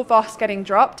saw Vos getting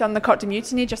dropped on the Côte de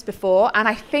Mutiny just before, and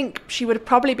I think she would have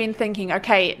probably been thinking,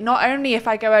 okay, not only if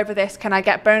I go over this can I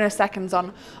get bonus seconds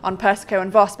on Persico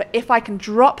and Vos, but if I can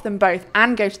drop them both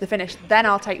and go to the finish, then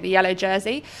I'll take the yellow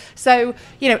jersey. So,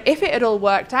 if it had all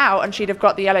worked out and she'd have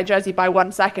got the yellow jersey by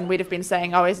 1 second, we'd have been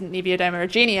saying, oh, isn't Niewiadoma a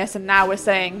genius? And now we're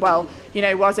saying, well,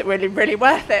 was it really, really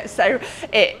worth it? So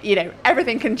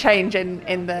everything can change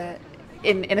in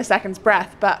a second's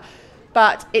breath,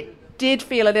 but it did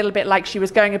feel a little bit like she was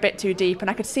going a bit too deep, and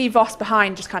I could see Vos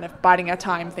behind just kind of biding her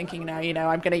time, thinking, no,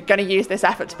 I'm going to use this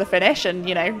effort to the finish,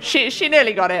 and she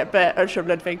nearly got it, but Ursula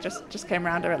Ludwig just came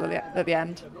around her at the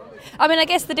end. I mean, I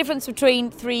guess the difference between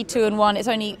 3, 2 and 1 it's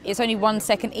only 1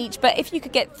 second each, but if you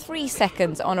could get 3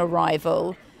 seconds on a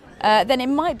rival, then it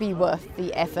might be worth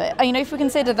the effort. If we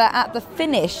consider that at the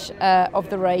finish of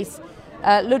the race,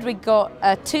 Ludwig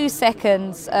got 2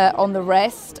 seconds on the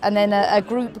rest, and then a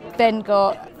group then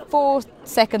got 4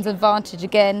 seconds advantage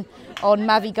again on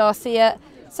Mavi Garcia.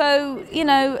 So,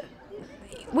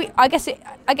 I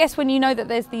guess when you know that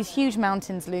there's these huge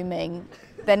mountains looming,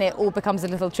 then it all becomes a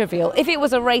little trivial. If it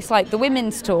was a race like the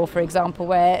Women's Tour, for example,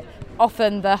 where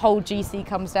often the whole GC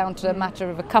comes down to a matter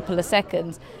of a couple of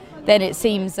seconds, then it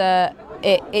seems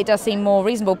it does seem more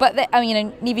reasonable. But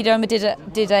Niewiadoma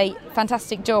did a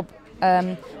fantastic job,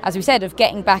 as we said, of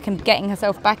getting back and getting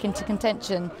herself back into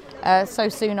contention so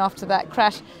soon after that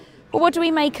crash. But what do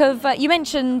we make of? You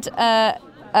mentioned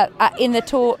in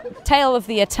the tail of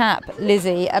the etape,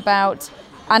 Lizzie, about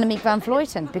Annemiek van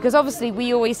Vleuten, because obviously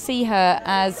we always see her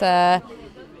as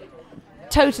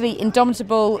totally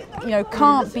indomitable,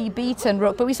 can't be beaten,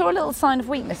 Rook. But we saw a little sign of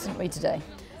weakness, didn't we, today?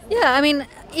 Yeah, I mean,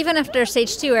 even after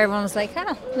stage 2, everyone was like,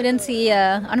 we didn't see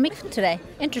Annemiek today.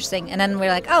 Interesting. And then we're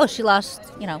like, oh, she lost,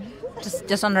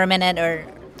 just under a minute or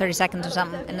 30 seconds or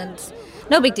something. And it's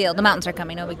no big deal. The mountains are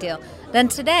coming, no big deal. Then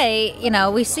today,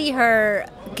 we see her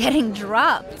getting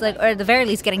dropped, or at the very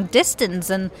least getting distance.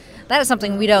 And that is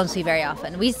something we don't see very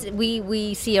often.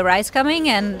 We see a rise coming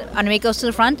and Annemiek goes to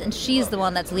the front and she's the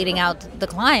one that's leading out the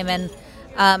climb. And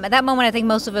at that moment, I think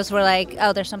most of us were like,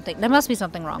 oh, there must be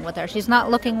something wrong with her. She's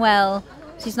not looking well.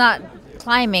 She's not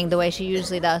climbing the way she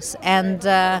usually does. And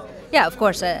of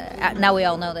course, now we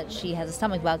all know that she has a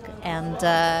stomach bug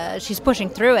and she's pushing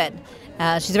through it.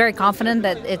 She's very confident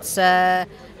that it's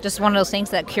just one of those things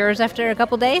that cures after a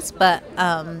couple days. But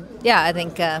I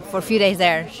think for a few days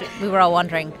there, we were all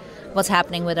wondering what's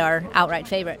happening with our outright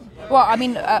favorite. Well, I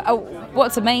mean,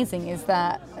 what's amazing is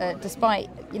that despite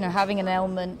having an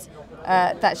ailment,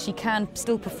 that she can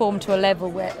still perform to a level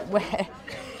where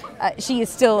she is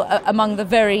still among the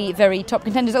very, very top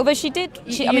contenders. Although she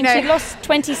lost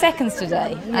 20 seconds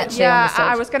today. Actually, on the stage.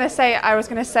 I was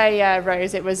going to say,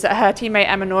 Rose, it was her teammate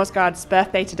Emma Norsgaard's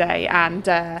birthday today,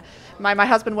 and my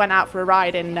husband went out for a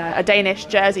ride in a Danish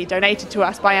jersey donated to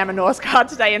us by Emma Norsgaard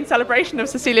today in celebration of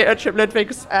Cecilia Uttrup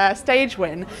Ludwig's stage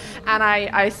win. And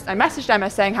I messaged Emma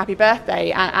saying happy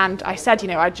birthday, and I said,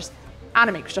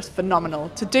 Annemiek was just phenomenal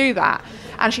to do that.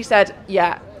 And she said,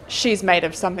 yeah, she's made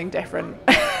of something different.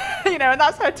 And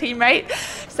that's her teammate.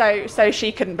 So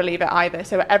she couldn't believe it either.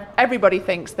 So everybody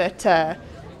thinks that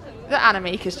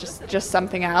Annemiek is just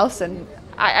something else. And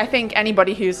I think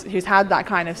anybody who's had that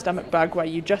kind of stomach bug where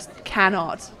you just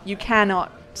cannot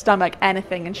stomach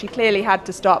anything, and she clearly had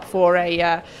to stop for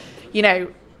a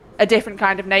different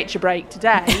kind of nature break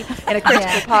today in a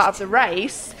critical part of the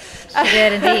race. She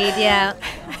did indeed, yeah.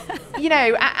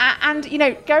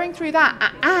 Going through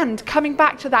that and coming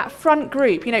back to that front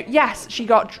group, yes, she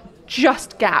got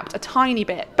just gapped a tiny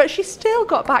bit, but she still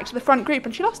got back to the front group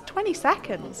and she lost 20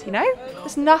 seconds,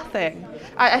 It's nothing.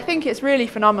 I think it's really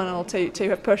phenomenal to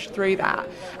have pushed through that,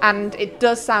 and it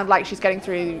does sound like she's getting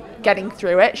through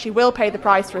it. She will pay the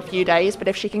price for a few days, but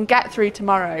if she can get through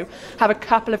tomorrow, have a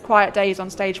couple of quiet days on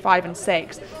stage 5 and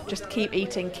 6, just keep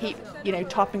eating, keep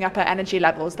topping up her energy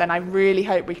levels, then I really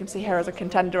hope we can see her as a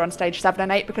contender on stage 7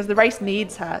 and 8, because the race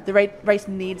needs her. The race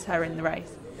needs her in the race.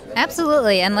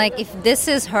 Absolutely. And if this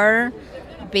is her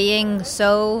being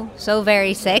so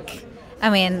very sick. I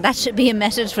mean, that should be a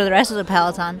message for the rest of the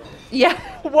peloton. Yeah,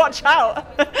 watch out.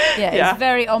 It's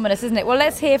very ominous, isn't it? Well,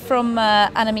 let's hear from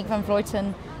Annemiek van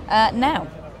Vleuten now.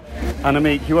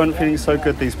 Annemiek, you weren't feeling so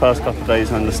good these past couple of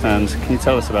days, I understand. Can you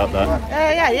tell us about that?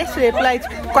 Yesterday I played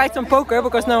quite some poker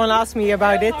because no one asked me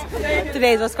about it.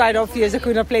 Today it was quite obvious I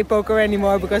could not play poker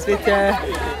anymore because with the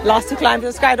last two climbs it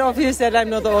was quite obvious that I'm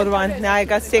not the old one. Now I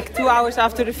got sick 2 hours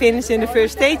after the finish in the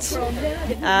first stage.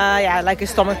 Like a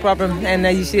stomach problem, and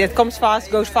usually it comes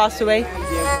fast, goes fast away.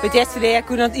 But yesterday I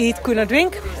could not eat, could not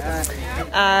drink.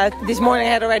 This morning I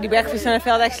had already breakfast and I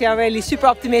felt actually already super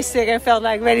optimistic and felt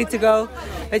like ready to go.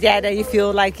 But then you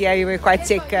feel like you were quite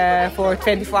sick for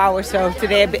 24 hours. So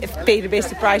today I paid a bit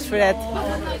the price for that.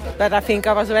 But I think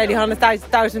I was already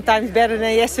 100,000 times better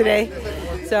than yesterday.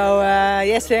 So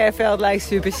yesterday I felt like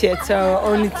super shit. So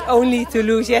only to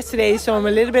lose yesterday some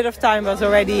a little bit of time was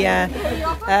already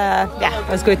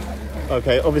was good.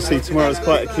 Okay, obviously tomorrow's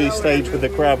quite a key stage with the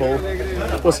gravel.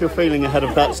 What's your feeling ahead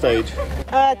of that stage?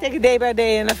 Take it day by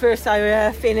day, and first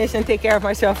I finish and take care of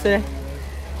myself today.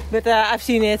 But I've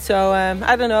seen it, so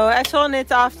I don't know. I saw it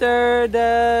after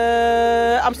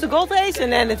the Amsterdam Gold Race,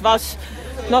 and then it was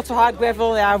not so hard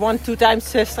gravel. I won 2 times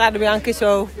Strade Bianche,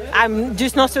 so I'm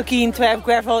just not so keen to have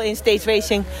gravel in stage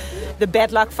racing. The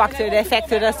bad luck factor,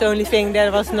 that's the only thing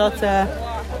that was not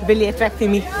really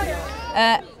attracting me.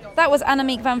 That was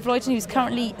Annemiek van Vleuten, who's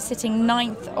currently sitting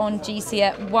 9th on GC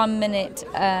at 1 minute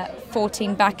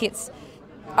 14 back.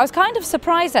 I was kind of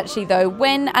surprised actually though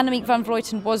when Annemiek van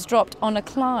Vleuten was dropped on a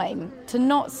climb to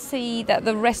not see that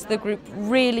the rest of the group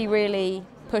really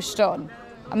pushed on.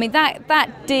 I mean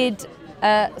that did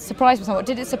surprise me somewhat.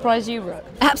 Did it surprise you, Rook?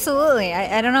 Absolutely.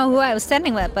 I don't know who I was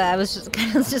standing with, but I was just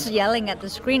kind of just yelling at the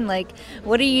screen like,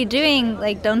 what are you doing?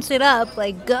 Like, don't sit up.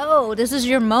 Like, go. This is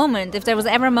your moment. If there was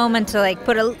ever a moment to like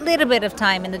put a little bit of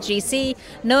time in the GC,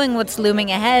 knowing what's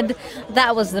looming ahead,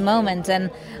 that was the moment.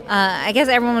 And I guess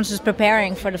everyone was just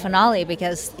preparing for the finale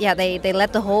because, they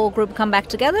let the whole group come back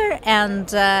together, and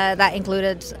that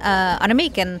included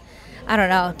Annemiek. And I don't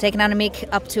know, taking Annemiek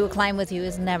up to a climb with you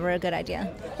is never a good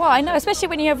idea. Well, I know, especially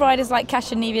when you have riders like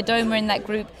Kasia Niewiadoma in that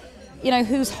group,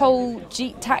 whose whole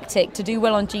tactic to do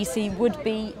well on GC would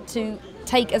be to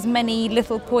take as many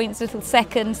little points, little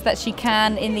seconds that she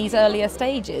can in these earlier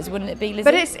stages, wouldn't it be, Lizzie?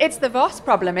 But it's the Vos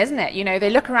problem, isn't it? They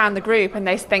look around the group and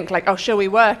they think like, oh, shall we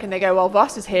work? And they go, well,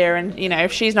 Vos is here, and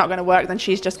if she's not going to work, then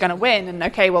she's just going to win. And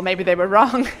okay, well, maybe they were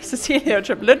wrong. Cecilia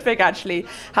Tripp-Ludwig actually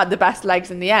had the best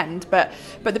legs in the end. But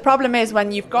the problem is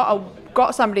when you've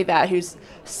got somebody there who's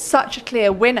such a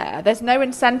clear winner, there's no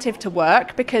incentive to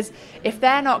work, because if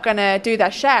they're not going to do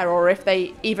their share, or if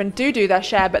they even do their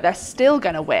share but they're still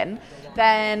going to win,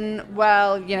 then,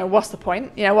 well, what's the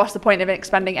point? What's the point of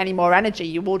expending any more energy?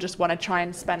 You will just want to try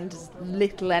and spend as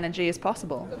little energy as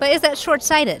possible. But is that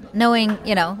short-sighted, knowing,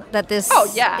 that this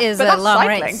is a long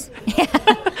race?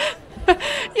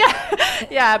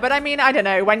 Yeah, but I mean, I don't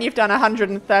know, when you've done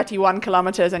 131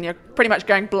 kilometers and you're pretty much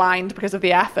going blind because of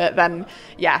the effort, then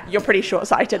you're pretty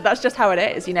short-sighted. That's just how it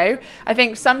is, I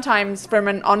think sometimes from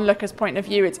an onlooker's point of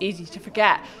view, it's easy to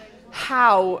forget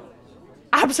how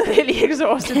absolutely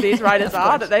exhausted these riders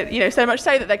are, that they, so much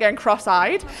so that they're going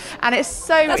cross-eyed, and it's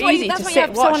so easy to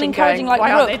sit watch and going,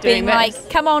 why aren't they doing this? Like,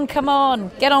 come on,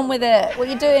 get on with it. What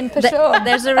are you doing? Push on.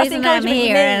 There's a reason I'm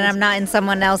here and I'm not in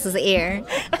someone else's ear.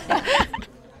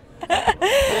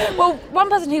 Well, one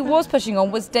person who was pushing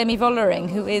on was Demi Vollering,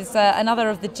 who is another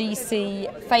of the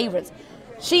GC favourites.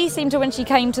 She seemed to, when she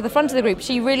came to the front of the group,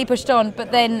 she really pushed on,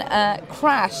 but then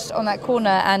crashed on that corner,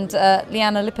 and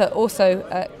Liane Lippert also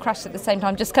crashed at the same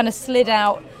time, just kind of slid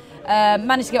out,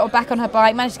 managed to get back on her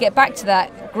bike, managed to get back to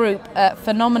that group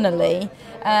phenomenally.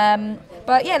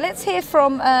 But let's hear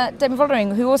from Demi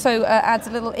Vollering, who also adds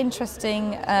a little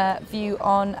interesting view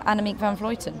on Annemiek van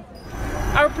Vleuten.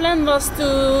 Our plan was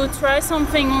to try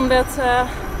something on that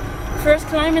first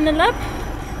climb in the lap,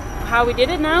 how we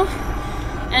did it now,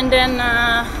 and then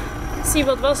see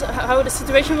how the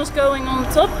situation was going on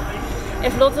top.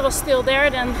 If Lotte was still there,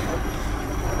 then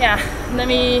then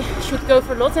we should go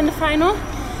for Lotte in the final.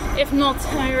 If not,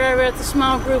 and we were at a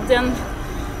small group, then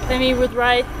we would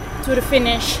ride to the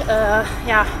finish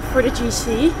for the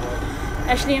GC,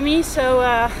 Ashley and me. So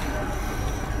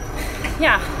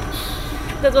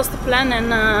that was the plan,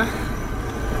 and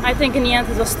I think in the end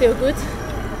it was still good.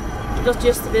 It was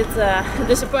just a bit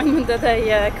disappointment that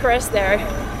I crashed there.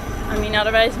 I mean,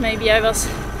 otherwise maybe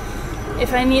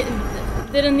if I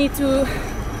didn't need to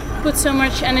put so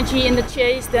much energy in the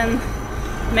chase, then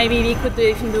maybe we could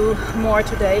even do more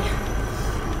today.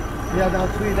 We are now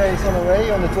 3 days on the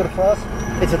way on the Tour de France.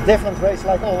 it's a different race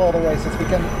like all other races. We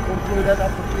can conclude that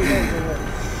after 3 days.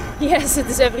 Yes, it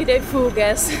is every day full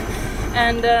gas,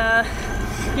 and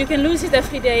you can lose it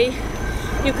every day.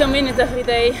 You can win it every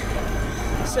day,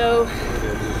 so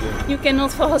you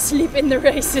cannot fall asleep in the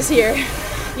races here.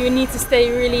 You need to stay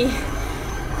really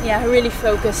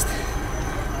focused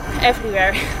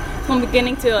everywhere, from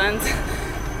beginning to end.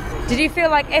 Did you feel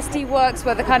like SD Works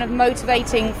were the kind of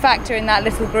motivating factor in that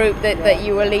little group that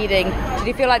you were leading? Did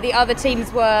you feel like the other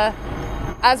teams were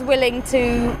as willing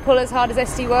to pull as hard as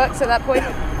SD Works at that point?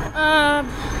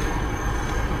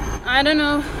 I don't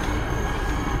know.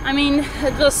 I mean,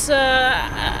 it was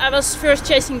I was first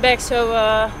chasing back, so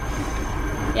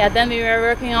then we were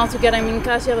working all together. I mean,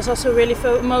 Kasia was also really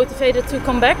motivated to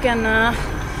come back, and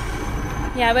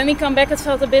when we come back, it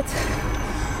felt a bit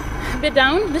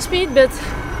down the speed, but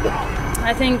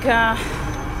I think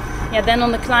then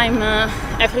on the climb,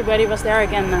 everybody was there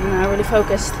again and really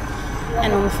focused,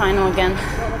 and on the final again.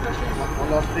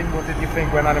 One last thing, what did you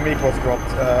think when Annemiek was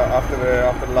dropped after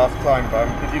the last climb?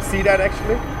 Did you see that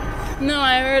actually? No,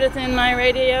 I heard it in my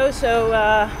radio, so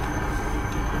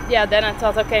then I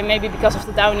thought, okay, maybe because of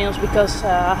the downhills, because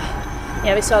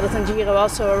we saw that in Giro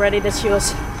also already, that she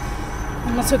was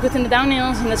not so good in the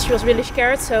downhills and that she was really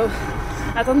scared, so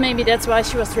I thought maybe that's why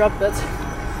she was dropped, but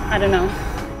I don't know.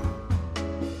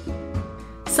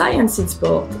 Science in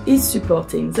Sport is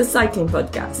supporting the cycling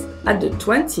podcast at the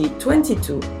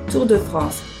 2022 Tour de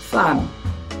France Femmes.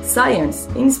 Science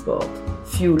in Sport,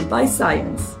 fueled by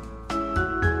science.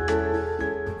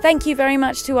 Thank you very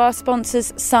much to our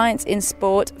sponsors, Science in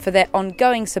Sport, for their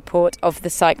ongoing support of the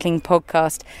cycling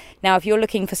podcast. Now, if you're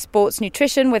looking for sports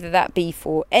nutrition, whether that be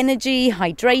for energy,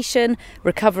 hydration,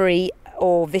 recovery,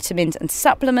 or vitamins and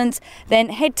supplements, then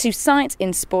head to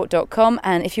scienceinsport.com,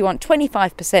 and if you want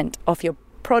 25% off your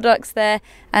products there,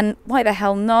 and why the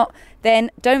hell not,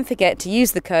 then don't forget to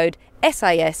use the code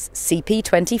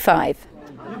SISCP25.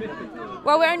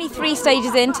 Well, we're only 3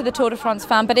 stages into the Tour de France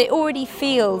Femmes, but it already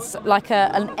feels like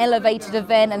an elevated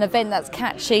event, an event that's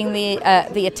catching the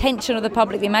attention of the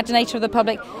public, the imagination of the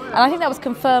public. And I think that was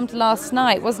confirmed last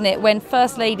night, wasn't it, when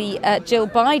First Lady Jill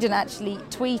Biden actually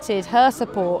tweeted her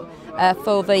support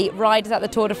for the riders at the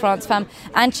Tour de France Femmes,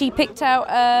 and she picked out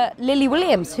Lily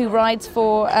Williams, who rides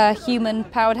for Human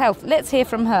Powered Health. Let's hear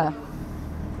from her.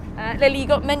 Lily, you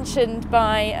got mentioned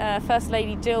by First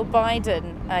Lady Jill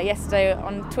Biden yesterday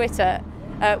on Twitter.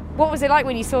 What was it like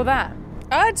when you saw that?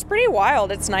 It's pretty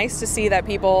wild. It's nice to see that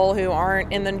people who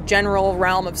aren't in the general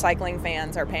realm of cycling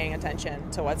fans are paying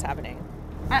attention to what's happening.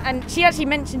 And she actually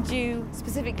mentioned you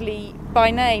specifically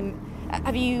by name.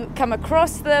 Have you come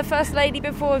across the First Lady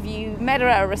before? Have you met her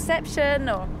at a reception?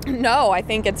 Or? No, I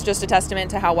think it's just a testament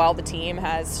to how well the team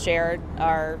has shared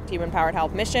our Human Powered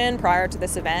Health mission prior to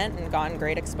this event and gotten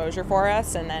great exposure for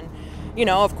us. And then,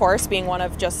 of course, being one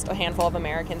of just a handful of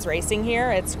Americans racing here,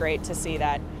 it's great to see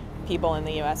that people in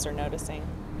the U.S. are noticing.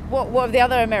 What have the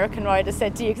other American riders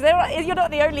said to you? Because you're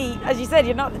not the only, as you said,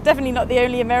 definitely not the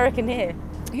only American here.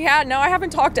 Yeah, no, I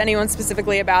haven't talked to anyone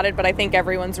specifically about it, but I think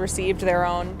everyone's received their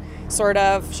own sort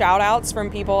of shout outs from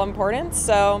people of importance.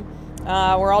 So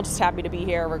we're all just happy to be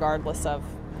here regardless of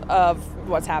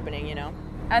what's happening,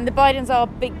 And the Bidens are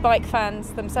big bike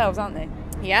fans themselves, aren't they?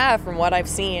 Yeah, from what I've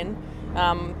seen.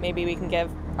 Maybe we can give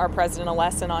our president a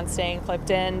lesson on staying clipped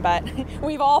in, but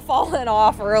we've all fallen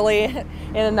off early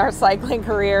in our cycling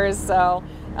careers, so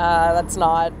that's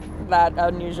not that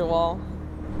unusual.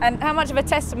 And how much of a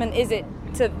testament is it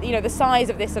to the size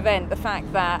of this event, the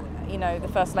fact that the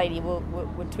First Lady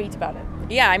would tweet about it?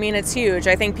 Yeah, I mean, it's huge.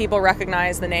 I think people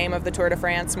recognize the name of the Tour de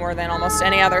France more than almost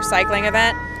any other cycling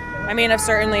event. I mean, I've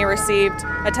certainly received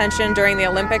attention during the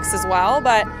Olympics as well,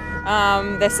 but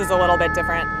this is a little bit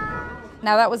different.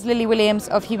 Now, that was Lily Williams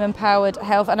of Human Powered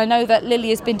Health, and I know that Lily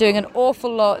has been doing an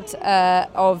awful lot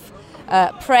of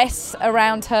press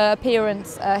around her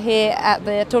appearance here at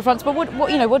the Tour de France. But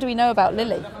what do we know about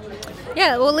Lily?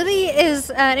 Yeah, well, Lily is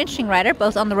an interesting rider,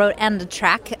 both on the road and the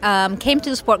track. Came to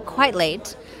the sport quite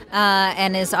late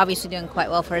and is obviously doing quite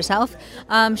well for herself.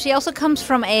 She also comes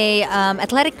from a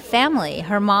athletic family.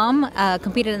 Her mom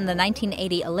competed in the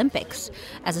 1980 Olympics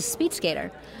as a speed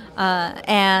skater.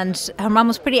 And her mom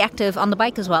was pretty active on the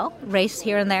bike as well, raced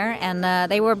here and there, and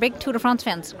they were big Tour de France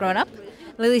fans growing up.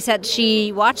 Lily said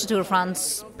she watched Tour de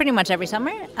France pretty much every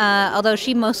summer, although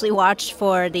she mostly watched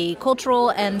for the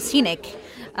cultural and scenic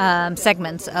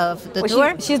segments of the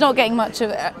tour. She's not getting much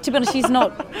of it. To be honest, she's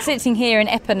not sitting here in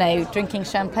Épernay drinking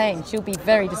champagne. She'll be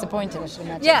very disappointed, I should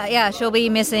imagine. Yeah, she'll be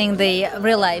missing the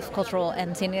real-life cultural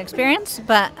and scenic experience,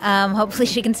 but hopefully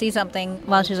she can see something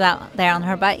while she's out there on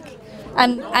her bike.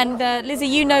 And Lizzie,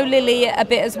 you know Lily a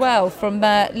bit as well from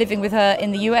living with her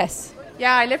in the US.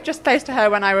 Yeah, I lived just close to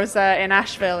her when I was in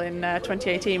Asheville in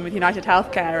 2018 with United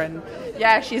Healthcare, and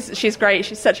yeah, she's great.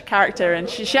 She's such a character, and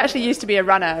she actually used to be a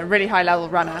runner, a really high level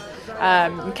runner,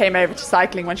 and came over to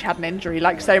cycling when she had an injury,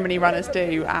 like so many runners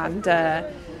do. And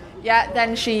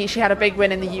then she had a big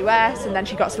win in the US, and then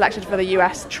she got selected for the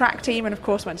US track team, and of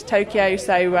course went to Tokyo.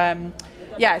 So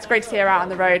it's great to see her out on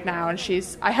the road now, and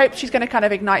I hope she's going to kind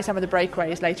of ignite some of the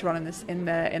breakaways later on in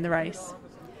the race.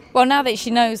 Well, now that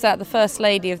she knows that the First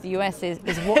Lady of the US is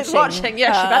watching, she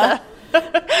better.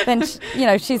 Then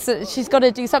she's got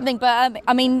to do something. But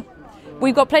I mean,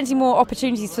 we've got plenty more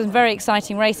opportunities for some very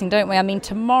exciting racing, don't we? I mean,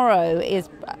 tomorrow is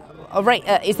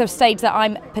the stage that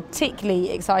I'm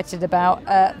particularly excited about,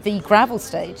 the gravel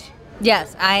stage.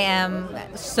 Yes, I am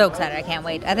so excited. I can't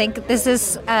wait. I think this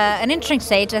is an interesting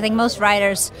stage. I think most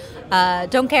riders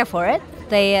don't care for it.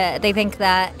 They think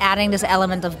that adding this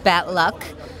element of bad luck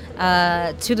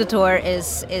to the tour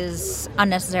is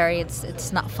unnecessary.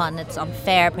 It's not fun. It's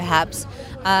unfair, perhaps,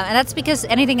 and that's because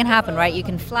anything can happen, right? You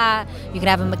can flat, you can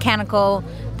have a mechanical.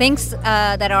 Things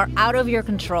that are out of your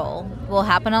control will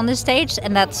happen on this stage,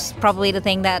 and that's probably the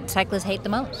thing that cyclists hate the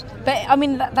most. But I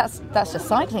mean, that's just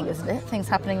cycling, isn't it? Things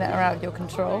happening that are out of your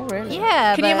control, really.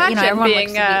 Yeah. Can you imagine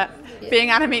being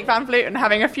Annemiek van Vleuten,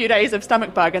 having a few days of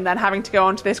stomach bug, and then having to go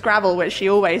onto this gravel, which she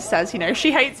always says,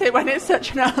 she hates it when it's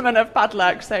such an element of bad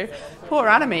luck. So poor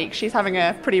Annemiek, she's having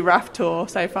a pretty rough tour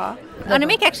so far.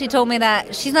 Annemiek actually told me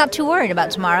that she's not too worried about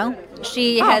tomorrow.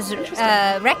 She has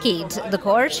recce'd the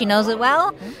course. She knows it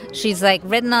well. She's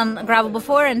ridden on gravel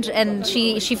before, and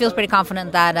she feels pretty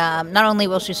confident that not only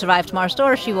will she survive tomorrow's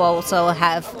tour, she will also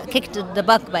have kicked the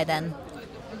buck by then.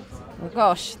 Oh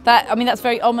gosh, that's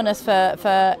very ominous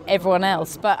for everyone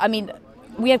else. But I mean,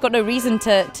 we have got no reason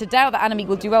to doubt that Annemiek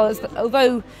will do well.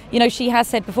 Although she has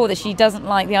said before that she doesn't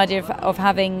like the idea of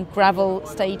having gravel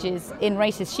stages in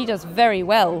races. She does very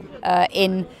well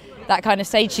in that kind of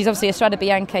stage. She's obviously a Strade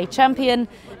Bianche champion,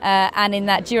 and in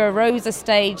that Giro Rosa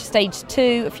stage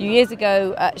 2 a few years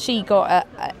ago, she got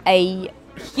a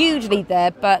huge lead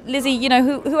there. But Lizzie,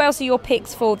 who else are your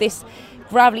picks for this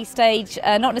gravelly stage?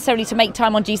 Not necessarily to make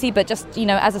time on GC, but just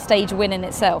as a stage win in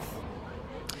itself.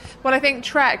 Well, I think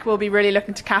Trek will be really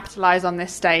looking to capitalise on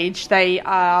this stage. They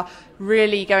are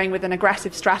really going with an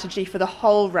aggressive strategy for the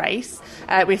whole race.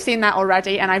 We've seen that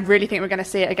already, and I really think we're going to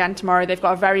see it again tomorrow. They've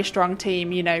got a very strong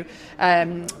team,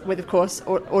 with, of course,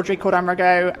 Audrey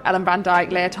Cordon-Rago, Ellen van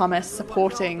Dijk, Leah Thomas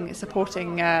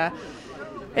supporting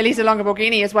Elisa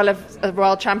Longo-Borghini, as well as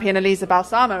world champion Elisa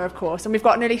Balsamo, of course. And we've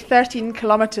got nearly 13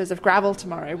 kilometres of gravel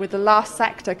tomorrow, with the last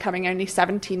sector coming only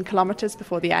 17 kilometres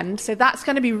before the end. So that's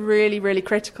going to be really, really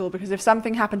critical, because if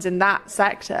something happens in that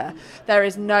sector, there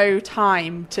is no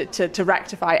time to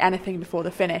rectify anything before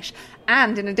the finish.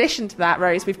 And in addition to that,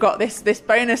 Rose, we've got this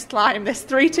bonus climb, this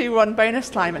 3-2-1 bonus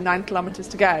climb at 9 kilometres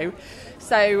to go.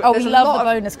 So we love the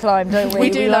bonus climb, don't we? We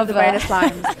do love the bonus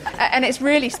climbs. And it's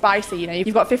really spicy.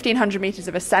 You've got 1,500 metres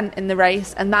of ascent in the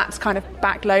race, and that's kind of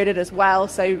backloaded as well.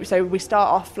 So we start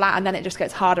off flat, and then it just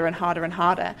gets harder and harder and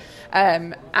harder.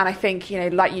 And I think,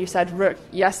 like you said, Rook,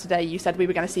 yesterday, you said we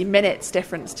were going to see minutes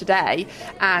difference today.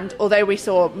 And although we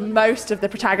saw most of the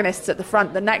protagonists at the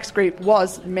front, the next group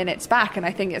was minutes back, and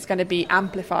I think it's going to be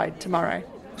amplified tomorrow.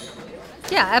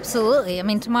 Yeah, absolutely. I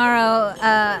mean, tomorrow,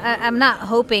 I'm not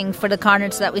hoping for the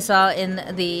carnage that we saw in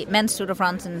the men's Tour de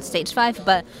France in Stage 5,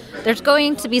 but there's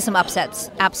going to be some upsets,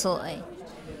 absolutely.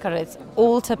 God, it's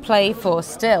all to play for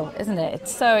still, isn't it?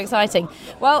 It's so exciting.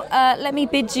 Well, let me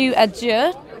bid you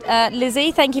adieu.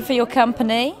 Lizzie, thank you for your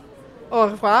company. Au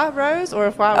revoir, Rose. Au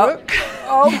revoir, Rook.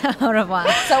 Au revoir.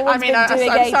 I'm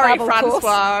sorry,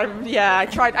 Francois. Yeah, I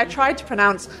tried to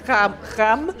pronounce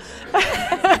Ram, but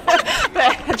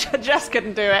I just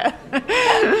couldn't do it.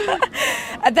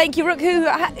 Thank you, Rook, who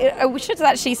we should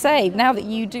actually say, now that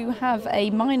you do have a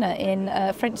minor in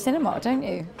French cinema, don't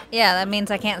you? Yeah, that means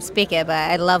I can't speak it, but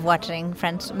I love watching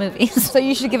French movies. So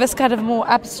you should give us kind of a more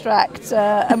abstract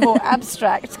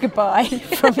goodbye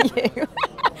from you.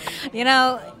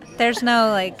 There's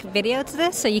no video to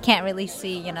this, so you can't really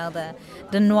see,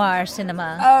 the noir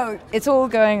cinema. Oh, it's all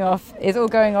going off. It's all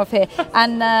going off here.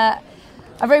 And I'm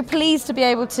very pleased to be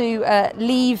able to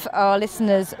leave our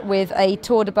listeners with a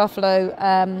Tour de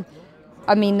Buffalo.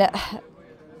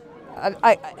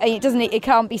 It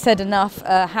can't be said enough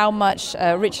how much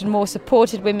Richard Moore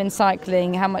supported women's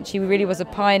cycling, how much he really was a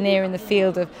pioneer in the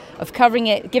field of covering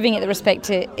it, giving it the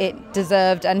respect it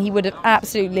deserved, and he would have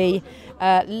absolutely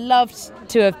loved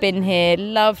to have been here,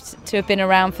 loved to have been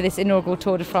around for this inaugural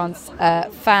Tour de France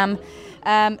Femmes.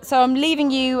 So I'm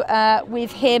leaving you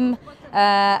with him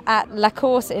at La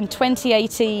Course in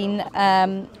 2018,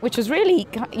 which was really,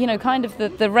 kind of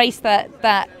the race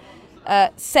that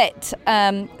set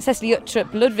Cecilie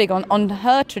Uttrup Ludwig on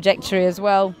her trajectory as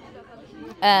well.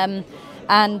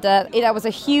 That was a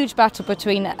huge battle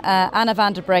between Anna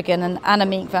van der Breggen and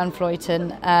Annemiek van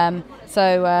Vleuten.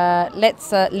 So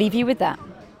let's leave you with that.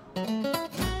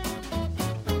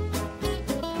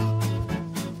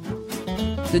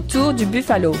 The Tour du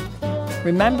Buffalo,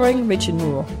 remembering Richard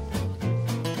Moore.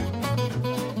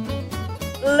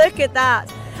 Look at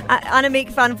that. Annemiek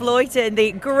van Vleuten,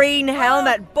 the green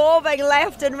helmet, bobbing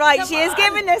left and right. She is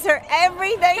giving this her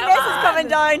everything. This is coming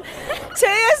down to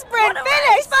a sprint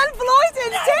finish. Van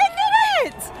Vleuten's taking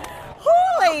it.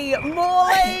 Holy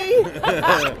moly.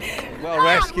 Well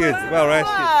rescued. Phenomenal.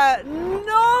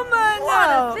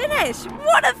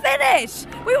 What a finish.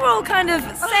 We were all kind of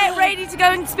set, ready to go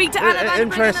and speak to Anna van Vleuten.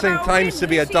 Interesting times to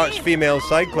be a Dutch female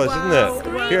cyclist, isn't it?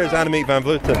 Here's Annemiek van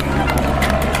Vleuten.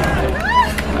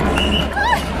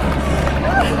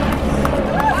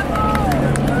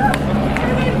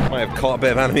 Might have caught a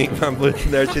bit of Annemiek van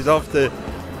Vleuten there. She's off to...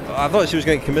 I thought she was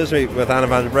going to commiserate with Anna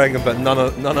van der Breggen, but none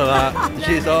of that.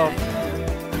 She's off.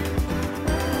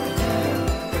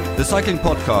 The Cycling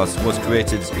Podcast was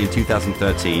created in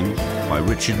 2013 by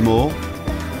Richard Moore,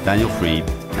 Daniel Friebe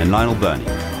and Lionel Burney.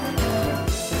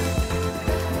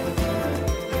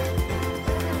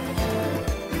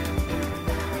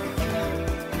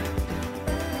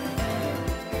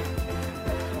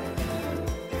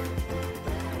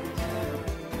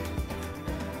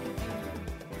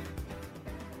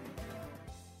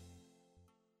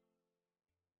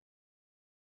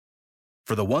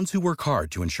 For the ones who work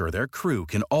hard to ensure their crew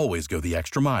can always go the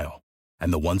extra mile,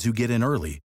 and the ones who get in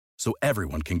early so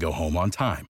everyone can go home on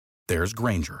time, there's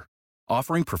Grainger,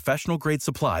 offering professional-grade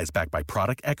supplies backed by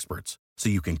product experts so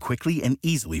you can quickly and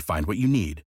easily find what you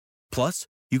need. Plus,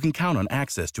 you can count on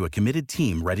access to a committed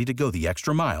team ready to go the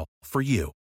extra mile for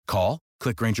you. Call,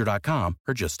 click Grainger.com,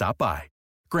 or just stop by.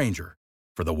 Grainger,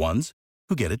 for the ones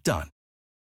who get it done.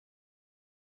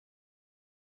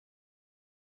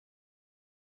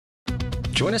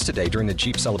 Join us today during the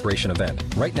Jeep Celebration event.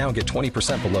 Right now, get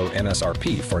 20% below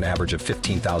MSRP for an average of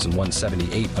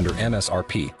 $15,178 under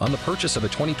MSRP on the purchase of a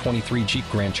 2023 Jeep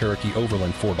Grand Cherokee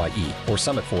Overland 4xE or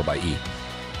Summit 4xE.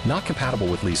 Not compatible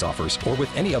with lease offers or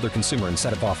with any other consumer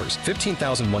incentive offers.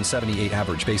 $15,178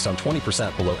 average based on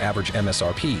 20% below average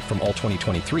MSRP from all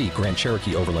 2023 Grand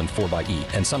Cherokee Overland 4xE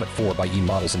and Summit 4xE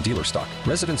models in dealer stock.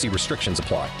 Residency restrictions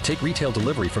apply. Take retail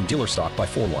delivery from dealer stock by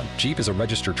 4/1. Jeep is a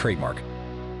registered trademark.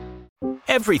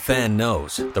 Every fan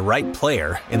knows the right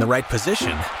player in the right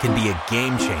position can be a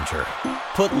game changer.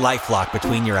 Put LifeLock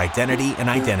between your identity and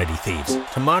identity thieves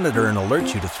to monitor and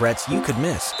alert you to threats you could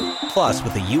miss. Plus,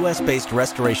 with a U.S.-based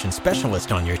restoration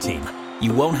specialist on your team,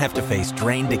 you won't have to face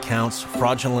drained accounts,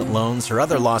 fraudulent loans, or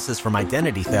other losses from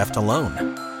identity theft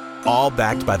alone. All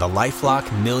backed by the LifeLock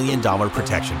 $1 Million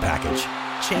Protection Package.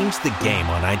 Change the game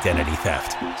on identity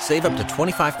theft. Save up to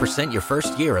 25% your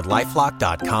first year at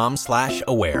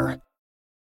LifeLock.com/aware.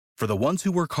 For the ones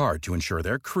who work hard to ensure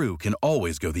their crew can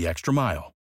always go the extra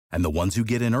mile, and the ones who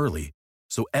get in early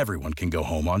so everyone can go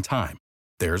home on time,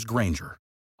 there's Grainger,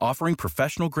 offering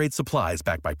professional-grade supplies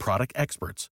backed by product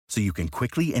experts so you can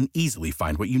quickly and easily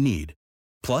find what you need.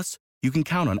 Plus, you can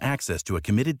count on access to a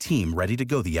committed team ready to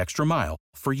go the extra mile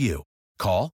for you.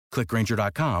 Call, click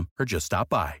Grainger.com, or just stop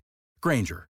by.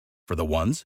 Grainger, for the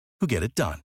ones who get it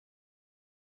done.